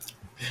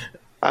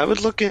 I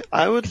would look into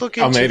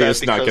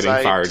Almeida's that not because getting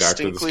I fired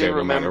after this distinctly game,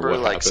 no matter remember what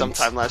like happens.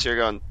 sometime last year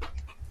going,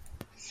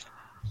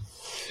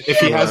 If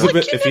he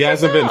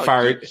hasn't been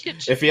fired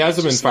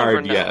just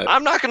never know. yet,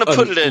 I'm not going to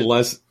put it in.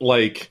 Unless,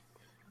 like,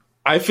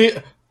 I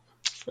feel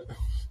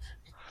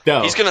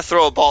no. He's going to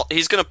throw a ball.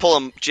 He's going to pull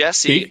a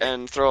Jesse He-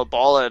 and throw a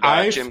ball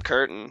at Jim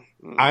Curtin.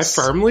 I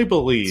firmly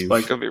believe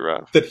It's going to be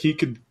rough. that he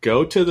could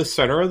go to the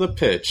center of the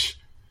pitch,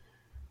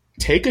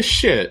 take a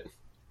shit,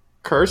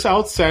 curse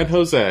out San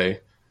Jose,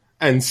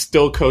 and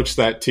still coach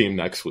that team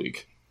next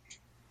week.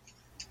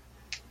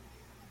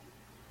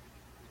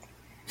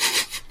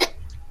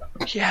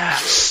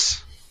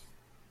 Yes.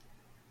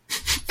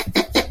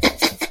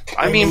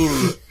 I mean,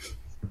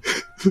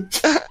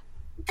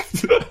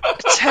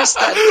 test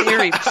that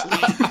theory,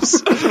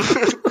 please.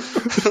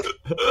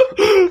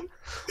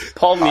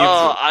 Paul needs it.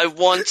 I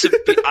want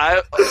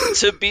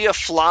to be a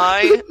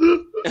fly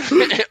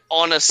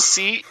on a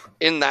seat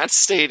in that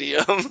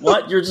stadium.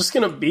 What? You're just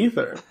gonna be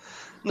there?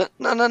 No.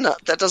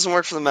 That doesn't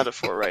work for the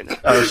metaphor right now.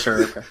 Oh,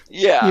 sure. Okay.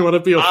 Yeah. You want to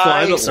be a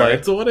fly that sorry.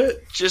 lands on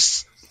it?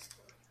 Just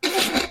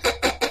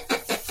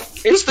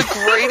it's the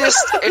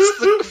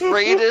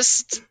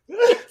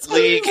greatest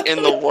league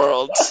in the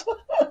world.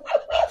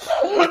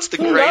 It's the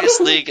greatest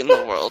league in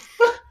the world.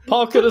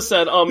 Paul could have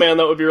said, "Oh man,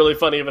 that would be really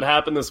funny if it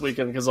happened this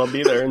weekend because I'll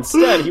be there."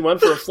 Instead, he went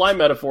for a fly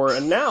metaphor,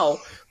 and now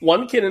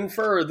one can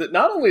infer that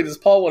not only does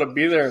Paul want to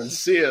be there and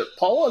see it,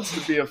 Paul wants to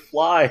be a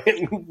fly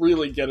and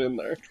really get in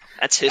there.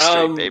 That's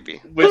history,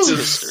 baby. Which That's is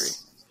history.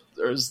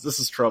 This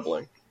is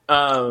troubling.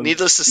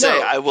 Needless to say,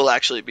 no. I will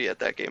actually be at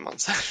that game on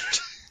Saturday.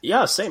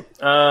 Yeah, same.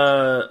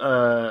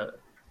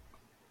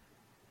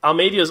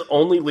 Almeida is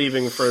only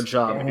leaving for a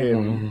job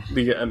in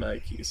Liga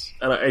MX,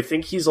 and I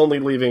think he's only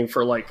leaving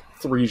for like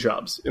 3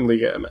 jobs in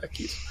Liga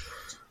MX.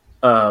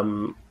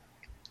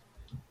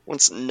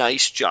 Wants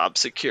nice job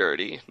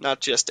security, not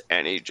just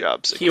any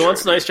job security. He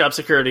wants nice job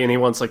security, and he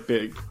wants like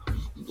big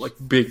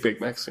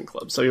Mexican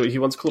clubs. So he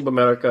wants Club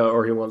America,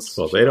 or he wants.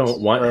 Well, they don't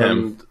want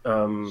him. I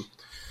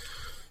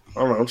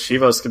don't know.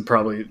 Chivas could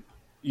probably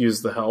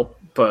use the help,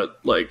 but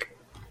like.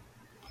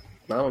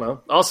 I don't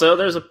know. Also,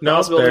 there's a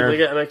possibility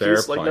Liga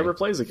MX like never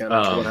plays again.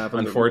 After what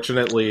happened?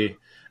 Unfortunately,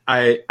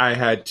 I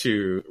had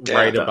to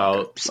write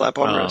about slap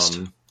on wrist.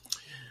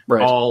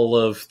 Right. all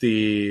of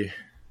the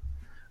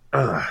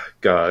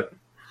God.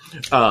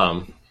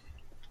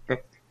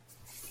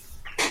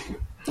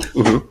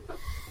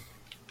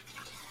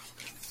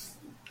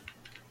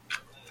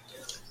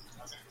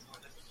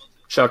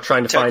 Chuck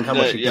trying to find how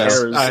much he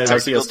cares.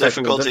 As he has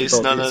technical difficulties.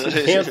 No.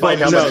 He can't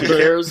find how much he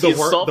cares. The He's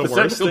solved the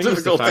worst technical thing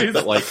is the fact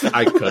difficulties. that like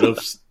I could have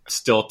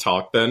still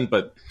talked then,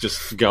 but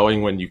just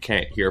going when you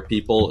can't hear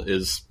people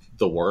is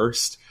the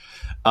worst.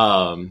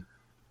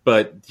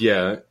 But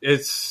yeah,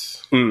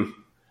 it's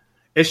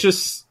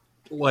just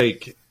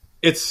like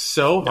it's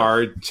so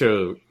hard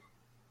to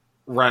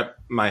wrap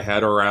my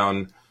head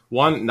around.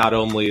 One, not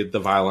only the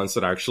violence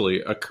that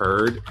actually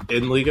occurred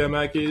in Liga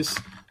MX,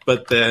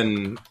 but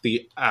then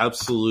the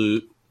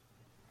absolute,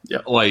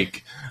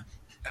 like,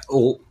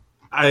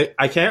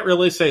 I can't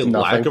really say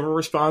lack of a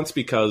response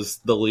because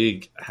the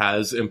league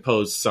has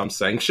imposed some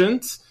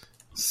sanctions.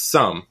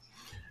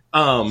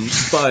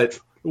 But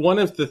one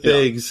of the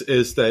things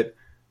is that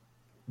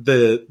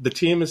the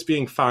team is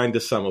being fined a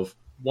sum of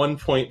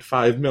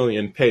 1.5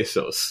 million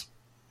pesos.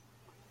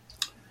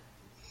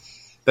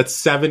 That's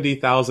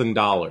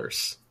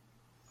 $70,000.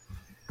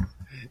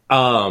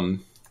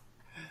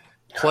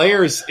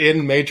 Players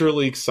in Major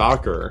League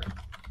Soccer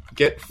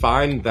get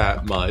fined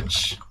that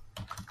much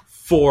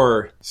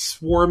for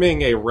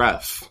swarming a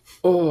ref.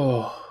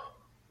 Oh.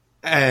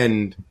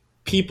 And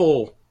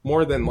people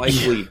more than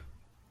likely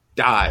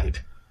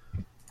died.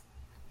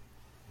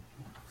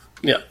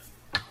 Yeah.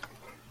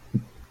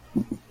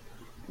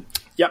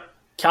 Yep.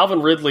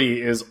 Calvin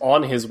Ridley is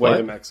on his way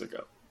to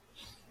Mexico.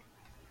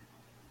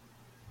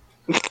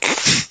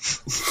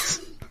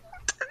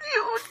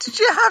 Did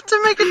you have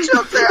to make a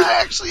joke there? I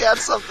actually had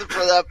something for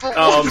that. But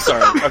I'm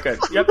sorry. Okay.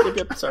 Yep.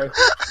 Sorry.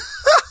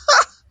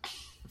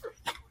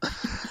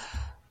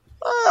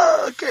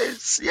 Okay.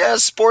 Yeah,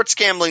 sports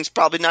gambling's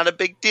probably not a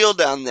big deal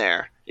down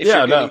there. If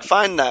you're getting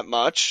fined that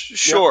much,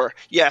 sure.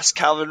 Yes,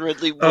 Calvin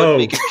Ridley would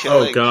make a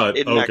killing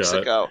in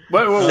Mexico.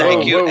 Whoa,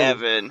 Thank you,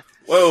 Evan.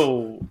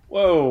 Whoa.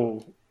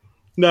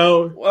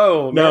 No.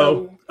 Whoa.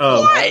 No.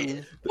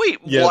 What? Wait,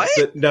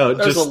 what? No,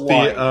 There's just a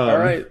line. All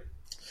right.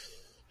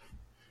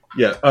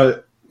 Yeah.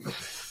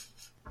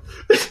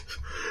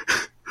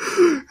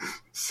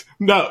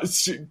 No.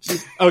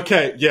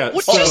 Okay. Yeah.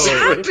 What just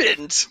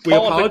happened? We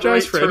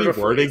apologize for any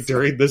wording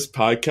during this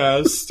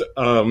podcast.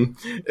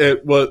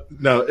 It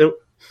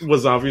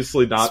was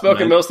obviously not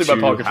spoken mostly by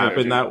Paul to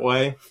happen that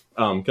way.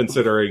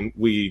 Considering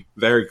we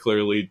very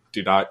clearly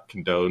do not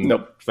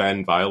condone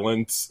fan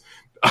violence,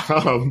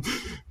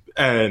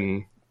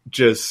 and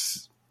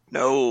just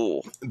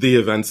the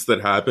events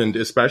that happened,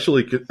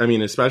 especially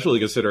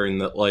considering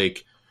that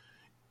like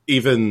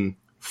even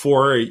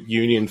for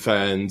Union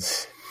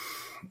fans,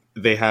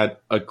 they had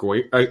a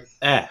great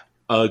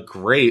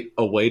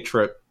away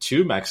trip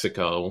to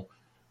Mexico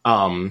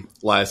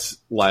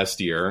last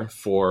year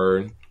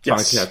for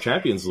CONCACAF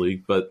Champions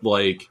League, but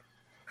like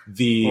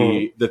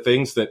the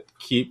things that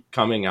keep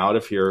coming out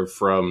of here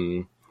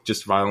from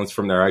just violence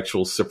from their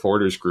actual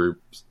supporters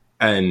groups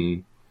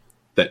and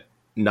that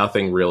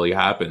nothing really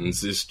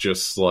happens is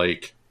just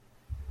like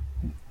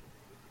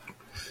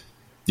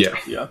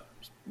yeah,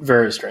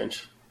 very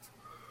strange.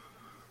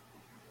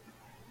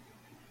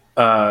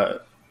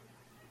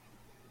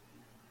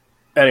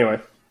 Anyway,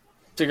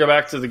 to go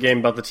back to the game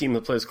about the team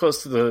that plays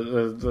close to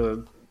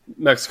the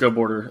Mexico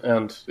border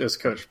and is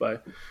coached by an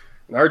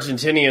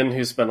Argentinian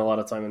who spent a lot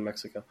of time in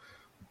Mexico.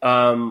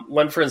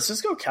 When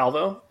Francisco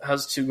Calvo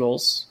has 2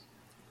 goals,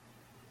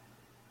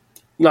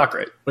 not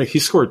great. Wait, he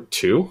scored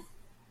 2?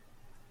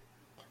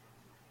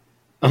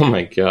 Oh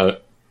my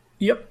god.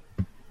 Yep.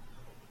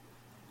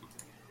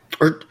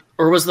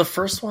 Or was the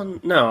first one?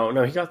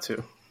 No, he got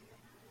 2.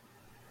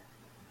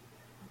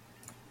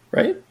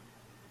 Right?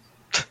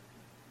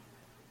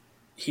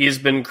 He's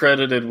been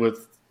credited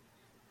with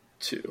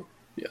 2.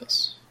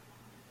 Yes.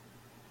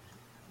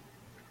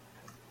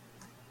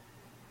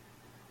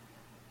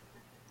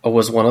 Oh,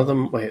 was one of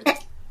them? Wait,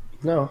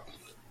 no.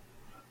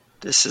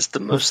 This is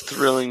the most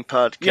thrilling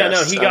podcast. Yeah,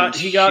 no, he got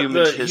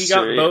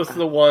both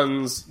the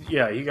ones.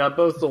 Yeah, he got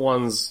both the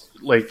ones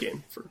late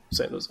game for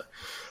San Jose.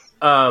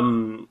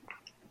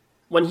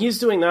 When he's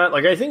doing that,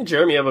 like I think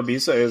Jeremy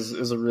Ebobisse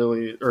is a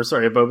really, or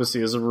sorry, Ebobisse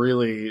is a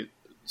really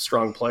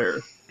strong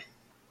player.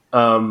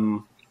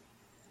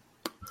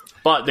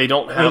 But they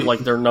don't have like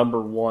their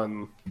number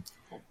one.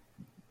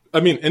 I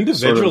mean,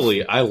 individually,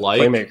 sort of I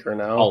like playmaker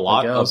now, a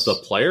lot of the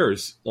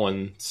players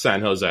on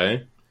San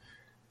Jose.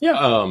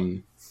 Yeah,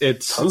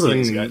 it's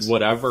in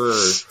whatever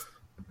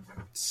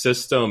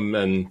system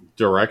and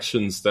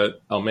directions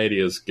that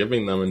Almeida is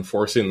giving them and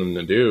forcing them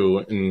to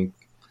do,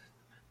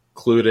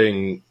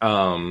 including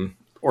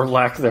or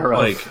lack thereof.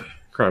 Like,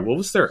 crap, what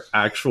was their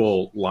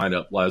actual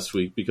lineup last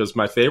week? Because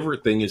my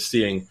favorite thing is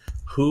seeing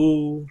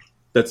who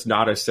that's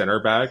not a center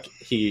back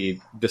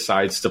he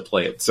decides to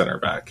play at center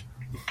back.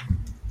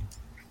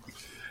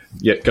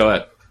 Yeah, go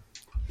ahead.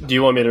 Do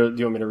you want me to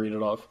read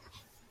it off?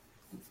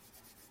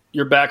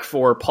 You're back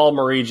for Paul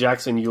Marie,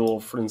 Jackson Ewell,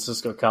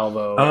 Francisco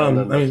Calvo,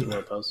 and then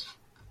Lopez.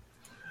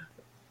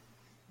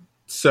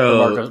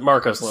 So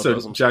Marcos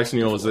Lopez. So Jackson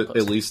Ewell was at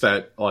least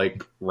at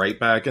like right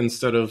back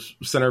instead of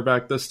center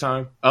back this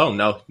time. Oh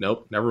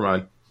nope, never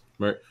mind.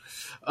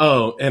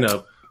 Oh, and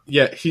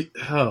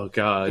oh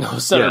god, no,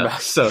 center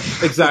back. So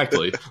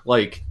exactly,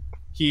 like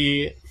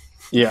he,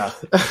 yeah,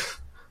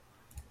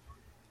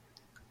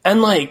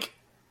 and like.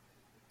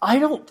 I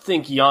don't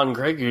think Jan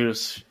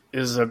Gregus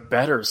is a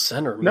better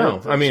center.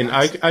 No, I mean,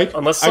 I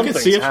could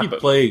see if you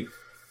play,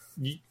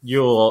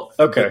 you'll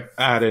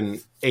add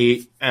an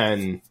 8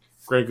 and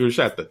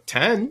Gregus at the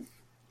 10,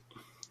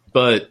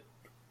 but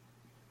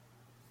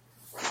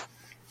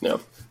no.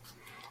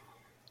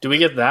 Do we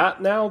get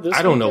that now?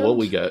 I don't know what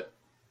we get.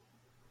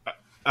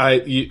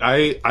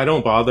 I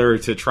don't bother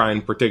to try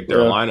and predict their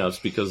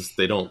lineups because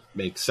they don't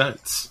make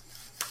sense.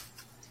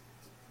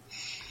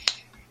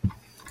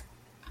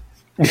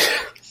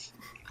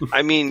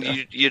 I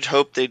mean, you'd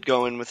hope they'd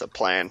go in with a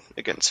plan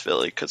against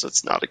Philly because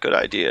it's not a good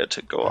idea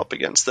to go up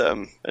against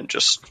them and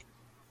just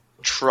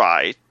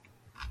try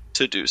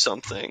to do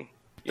something.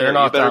 They're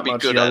not that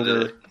much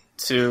younger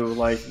to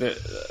like. I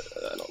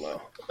don't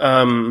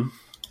know.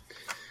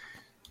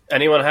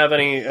 Anyone have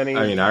any? I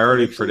mean, I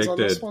already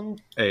predicted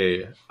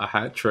a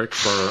hat trick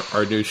for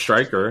our new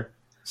striker.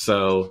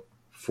 So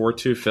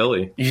 4-2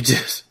 Philly. You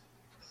did.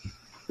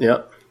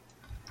 Yep.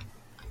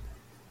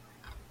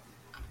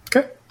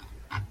 Okay.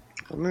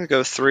 I'm going to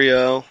go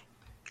 3-0.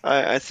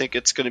 I think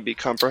it's going to be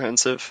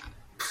comprehensive.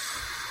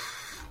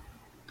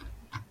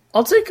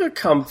 I'll take a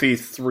comfy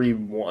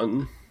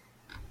 3-1.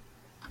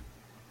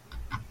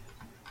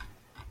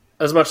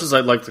 As much as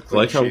I'd like the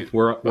clean sheet.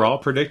 How we're all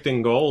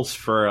predicting goals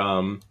for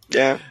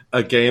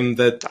a game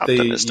that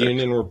optimistic. The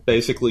Union were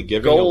basically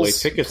giving away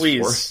tickets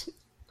for.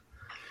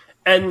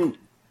 And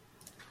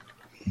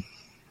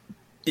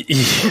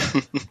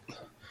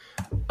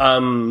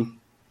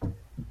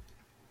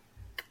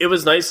it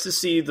was nice to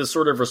see the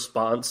sort of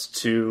response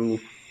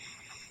to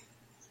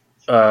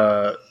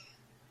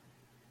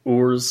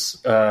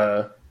Ur's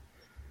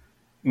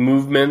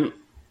movement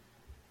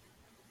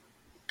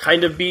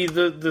kind of be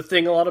the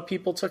thing a lot of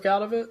people took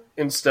out of it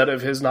instead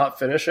of his not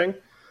finishing.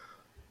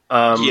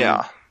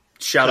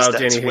 Shout out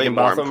Danny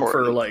Higginbotham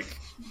for like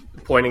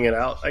pointing it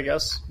out, I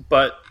guess.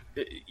 But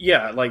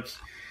yeah, like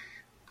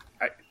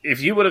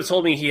if you would have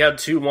told me he had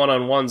 2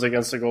 1-on-1s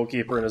against a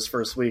goalkeeper in his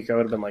first week, I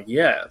would have been like,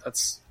 yeah,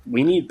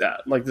 we need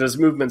that. Like this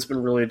movement's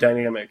been really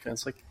dynamic, and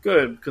it's like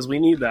good because we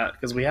need that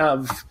because we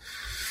have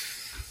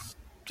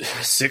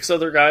 6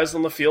 other guys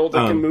on the field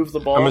that can move the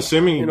ball. I'm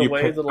assuming in a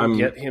way that'll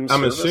get him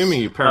service. I'm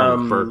assuming you pair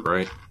him with Burke,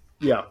 right?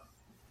 Yeah.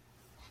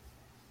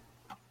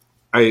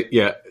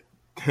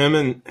 Him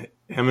and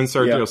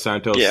Sergio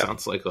Santos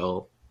sounds like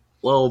a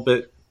little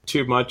bit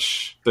too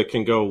much that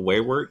can go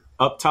wayward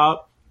up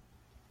top.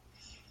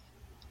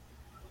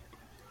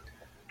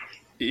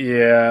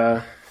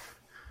 Yeah.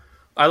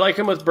 I like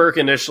him with Burke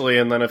initially,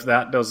 and then if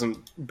that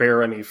doesn't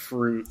bear any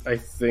fruit, I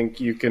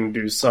think you can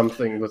do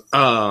something with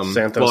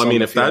Santos. Well, I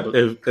mean, if field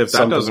that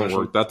doesn't position.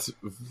 work, that's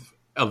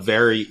a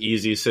very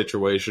easy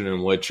situation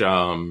in which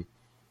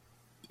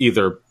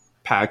either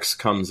Pax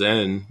comes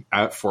in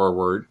at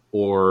forward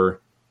or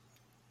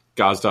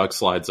Gazdag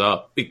slides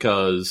up,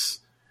 because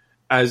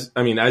as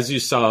you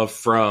saw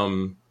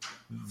from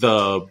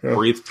the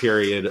brief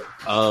period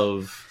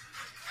of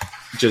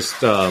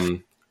just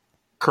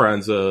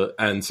Carranza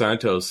and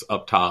Santos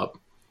up top,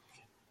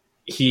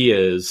 he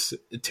is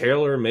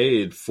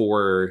tailor-made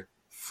for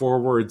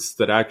forwards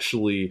that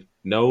actually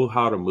know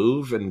how to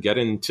move and get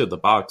into the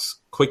box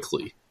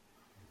quickly.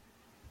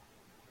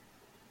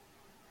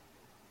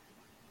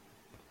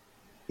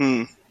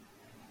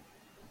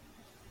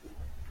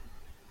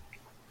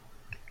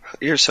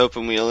 Here's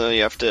hoping we only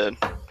have to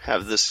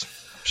have this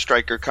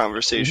striker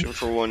conversation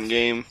for one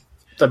game.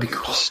 That'd be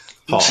cool.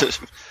 Paul,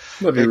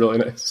 That'd be really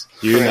nice.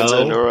 you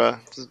Carranza, know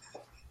Nora.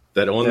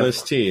 that on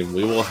this team,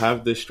 we will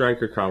have this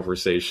striker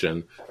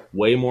conversation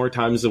way more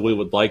times than we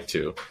would like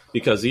to.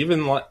 Because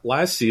even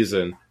last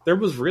season, there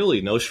was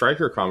really no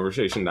striker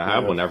conversation to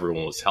have when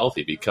everyone was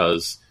healthy,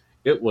 because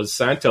it was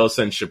Santos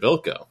and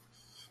Shabilko.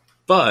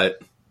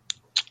 But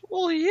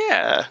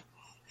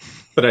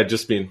I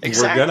just mean,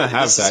 exactly. We're going to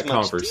have This that is much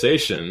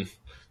conversation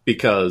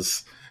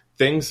because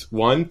things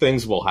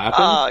will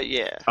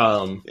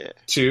happen.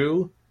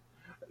 Two,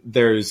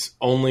 there's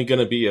only going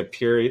to be a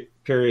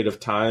period of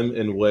time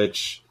in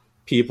which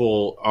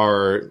people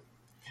are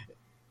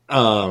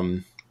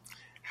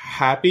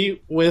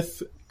happy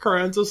with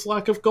Carranza's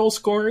lack of goal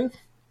scoring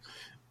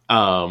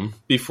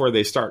before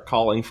they start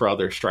calling for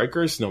other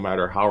strikers, no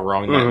matter how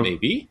wrong that may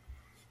be.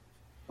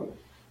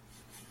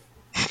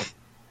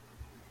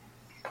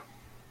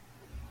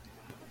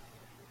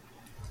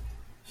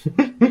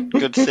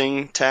 Good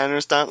thing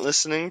Tanner's not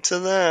listening to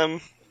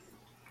them.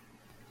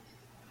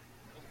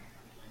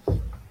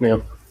 Yeah.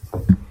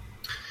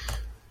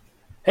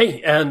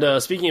 Hey,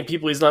 and speaking of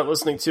people he's not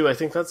listening to, I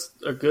think that's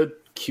a good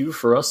cue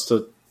for us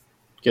to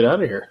get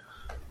out of here.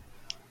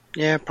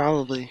 Yeah,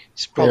 probably.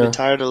 He's probably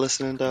tired of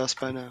listening to us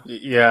by now.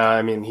 Yeah,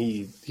 I mean,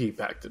 he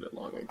packed it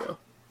long ago.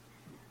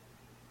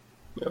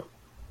 Yeah.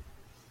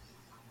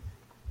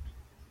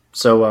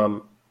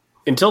 So,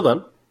 until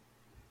then,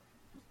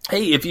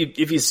 hey, if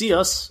you see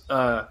us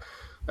at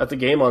the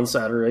game on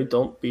Saturday,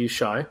 don't be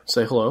shy.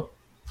 Say hello.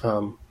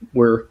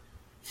 We're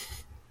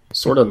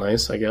sort of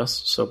nice, I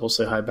guess. So we'll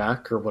say hi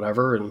back or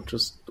whatever, and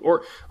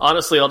or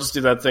honestly, I'll just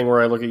do that thing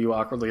where I look at you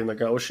awkwardly and they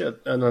go, "Oh shit,"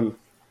 and then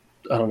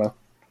I don't know.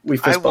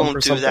 I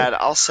won't do that.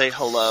 I'll say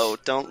hello.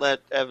 Don't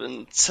let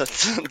Evan.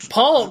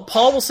 Paul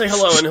will say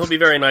hello and he'll be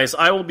very nice.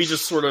 I will be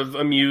just sort of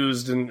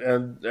amused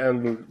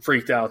and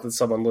freaked out that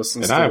someone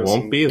listens. And to I this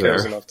won't and be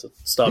cares there enough to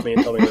stop me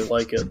and tell me they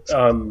like it.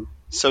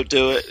 So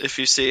do it if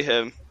you see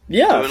him.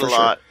 Yeah, do it for a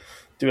lot. Sure.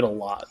 Do it a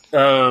lot.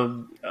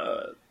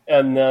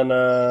 And then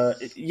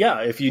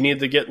if you need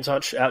to get in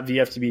touch at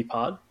VFTB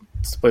Pod,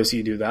 it's the place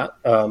you do that.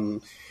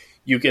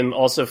 You can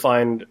also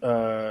find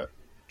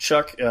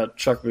Chuck at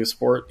Chuck Blue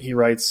Sport. He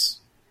writes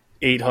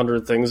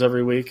 800 things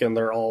every week, and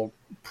they're all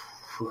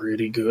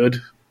pretty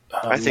good.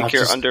 I think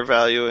you're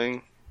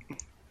undervaluing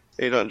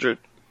 800.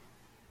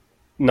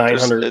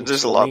 900.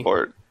 There's a lot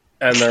more.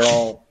 And they're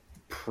all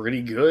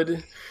pretty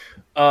good,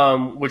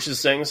 which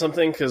is saying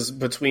something, because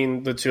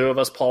between the two of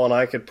us, Paul and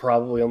I could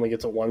probably only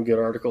get to one good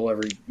article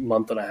every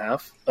month and a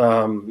half.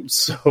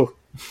 So...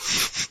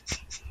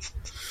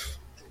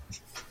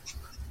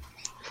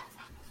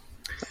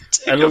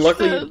 And then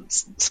luckily,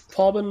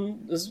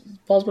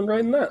 Paul's been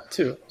writing that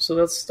too, so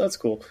that's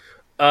cool.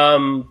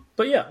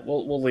 But yeah,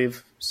 we'll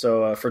leave.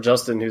 So for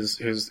Justin,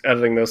 who's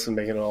editing this and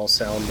making it all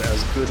sound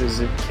as good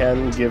as it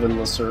can given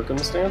the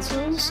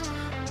circumstances,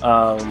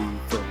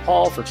 for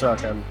Paul, for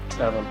Chuck, and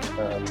Evan,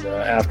 and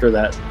after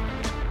that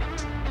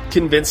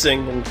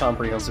convincing and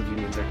comprehensive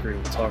Union victory,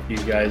 we'll talk to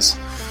you guys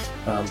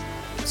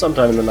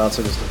sometime in the not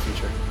so distant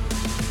future.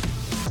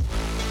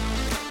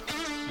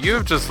 You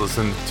have just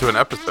listened to an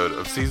episode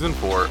of Season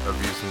 4 of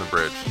Views from the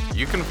Bridge.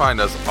 You can find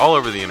us all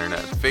over the internet,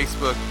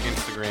 Facebook,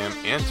 Instagram,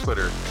 and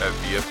Twitter at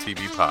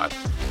VFTB Pod.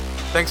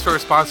 Thanks to our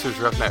sponsors,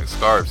 Roughneck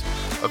Scarves,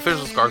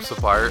 official scarf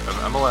supplier of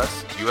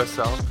MLS,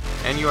 USL,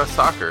 and US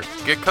Soccer.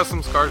 Get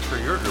custom scarves for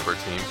your group or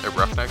team at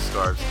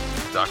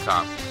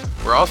roughneckscarves.com.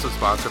 We're also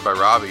sponsored by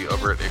Robbie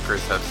over at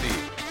Icarus FC.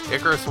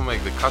 Icarus will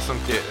make the custom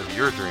kit of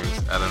your dreams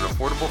at an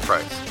affordable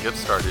price. Get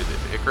started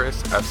at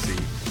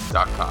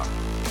IcarusFC.com.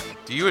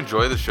 Do you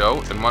enjoy the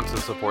show and want to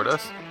support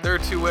us? There are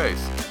two ways.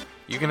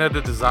 You can head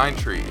to Design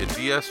Tree at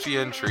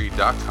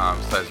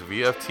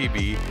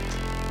dsgntree.com/VFTB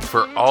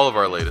for all of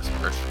our latest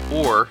merch,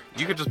 or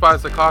you could just buy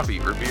us a coffee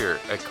or beer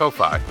at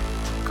Ko-Fi,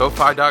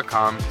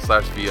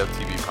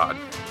 ko-fi.com/VFTBpod.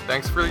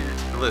 Thanks for your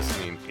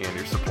listening and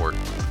your support.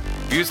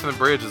 Views from the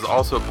Bridge is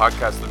also a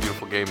podcast of the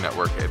Beautiful Game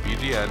Network at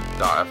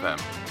bgn.fm.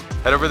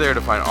 Head over there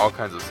to find all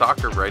kinds of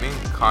soccer writing,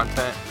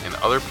 content, and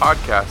other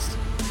podcasts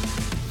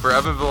For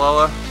Evan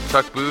Villela,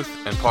 Chuck Booth,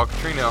 and Paul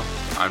Catrino,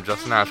 I'm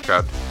Justin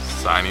Ashcraft,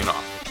 signing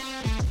off.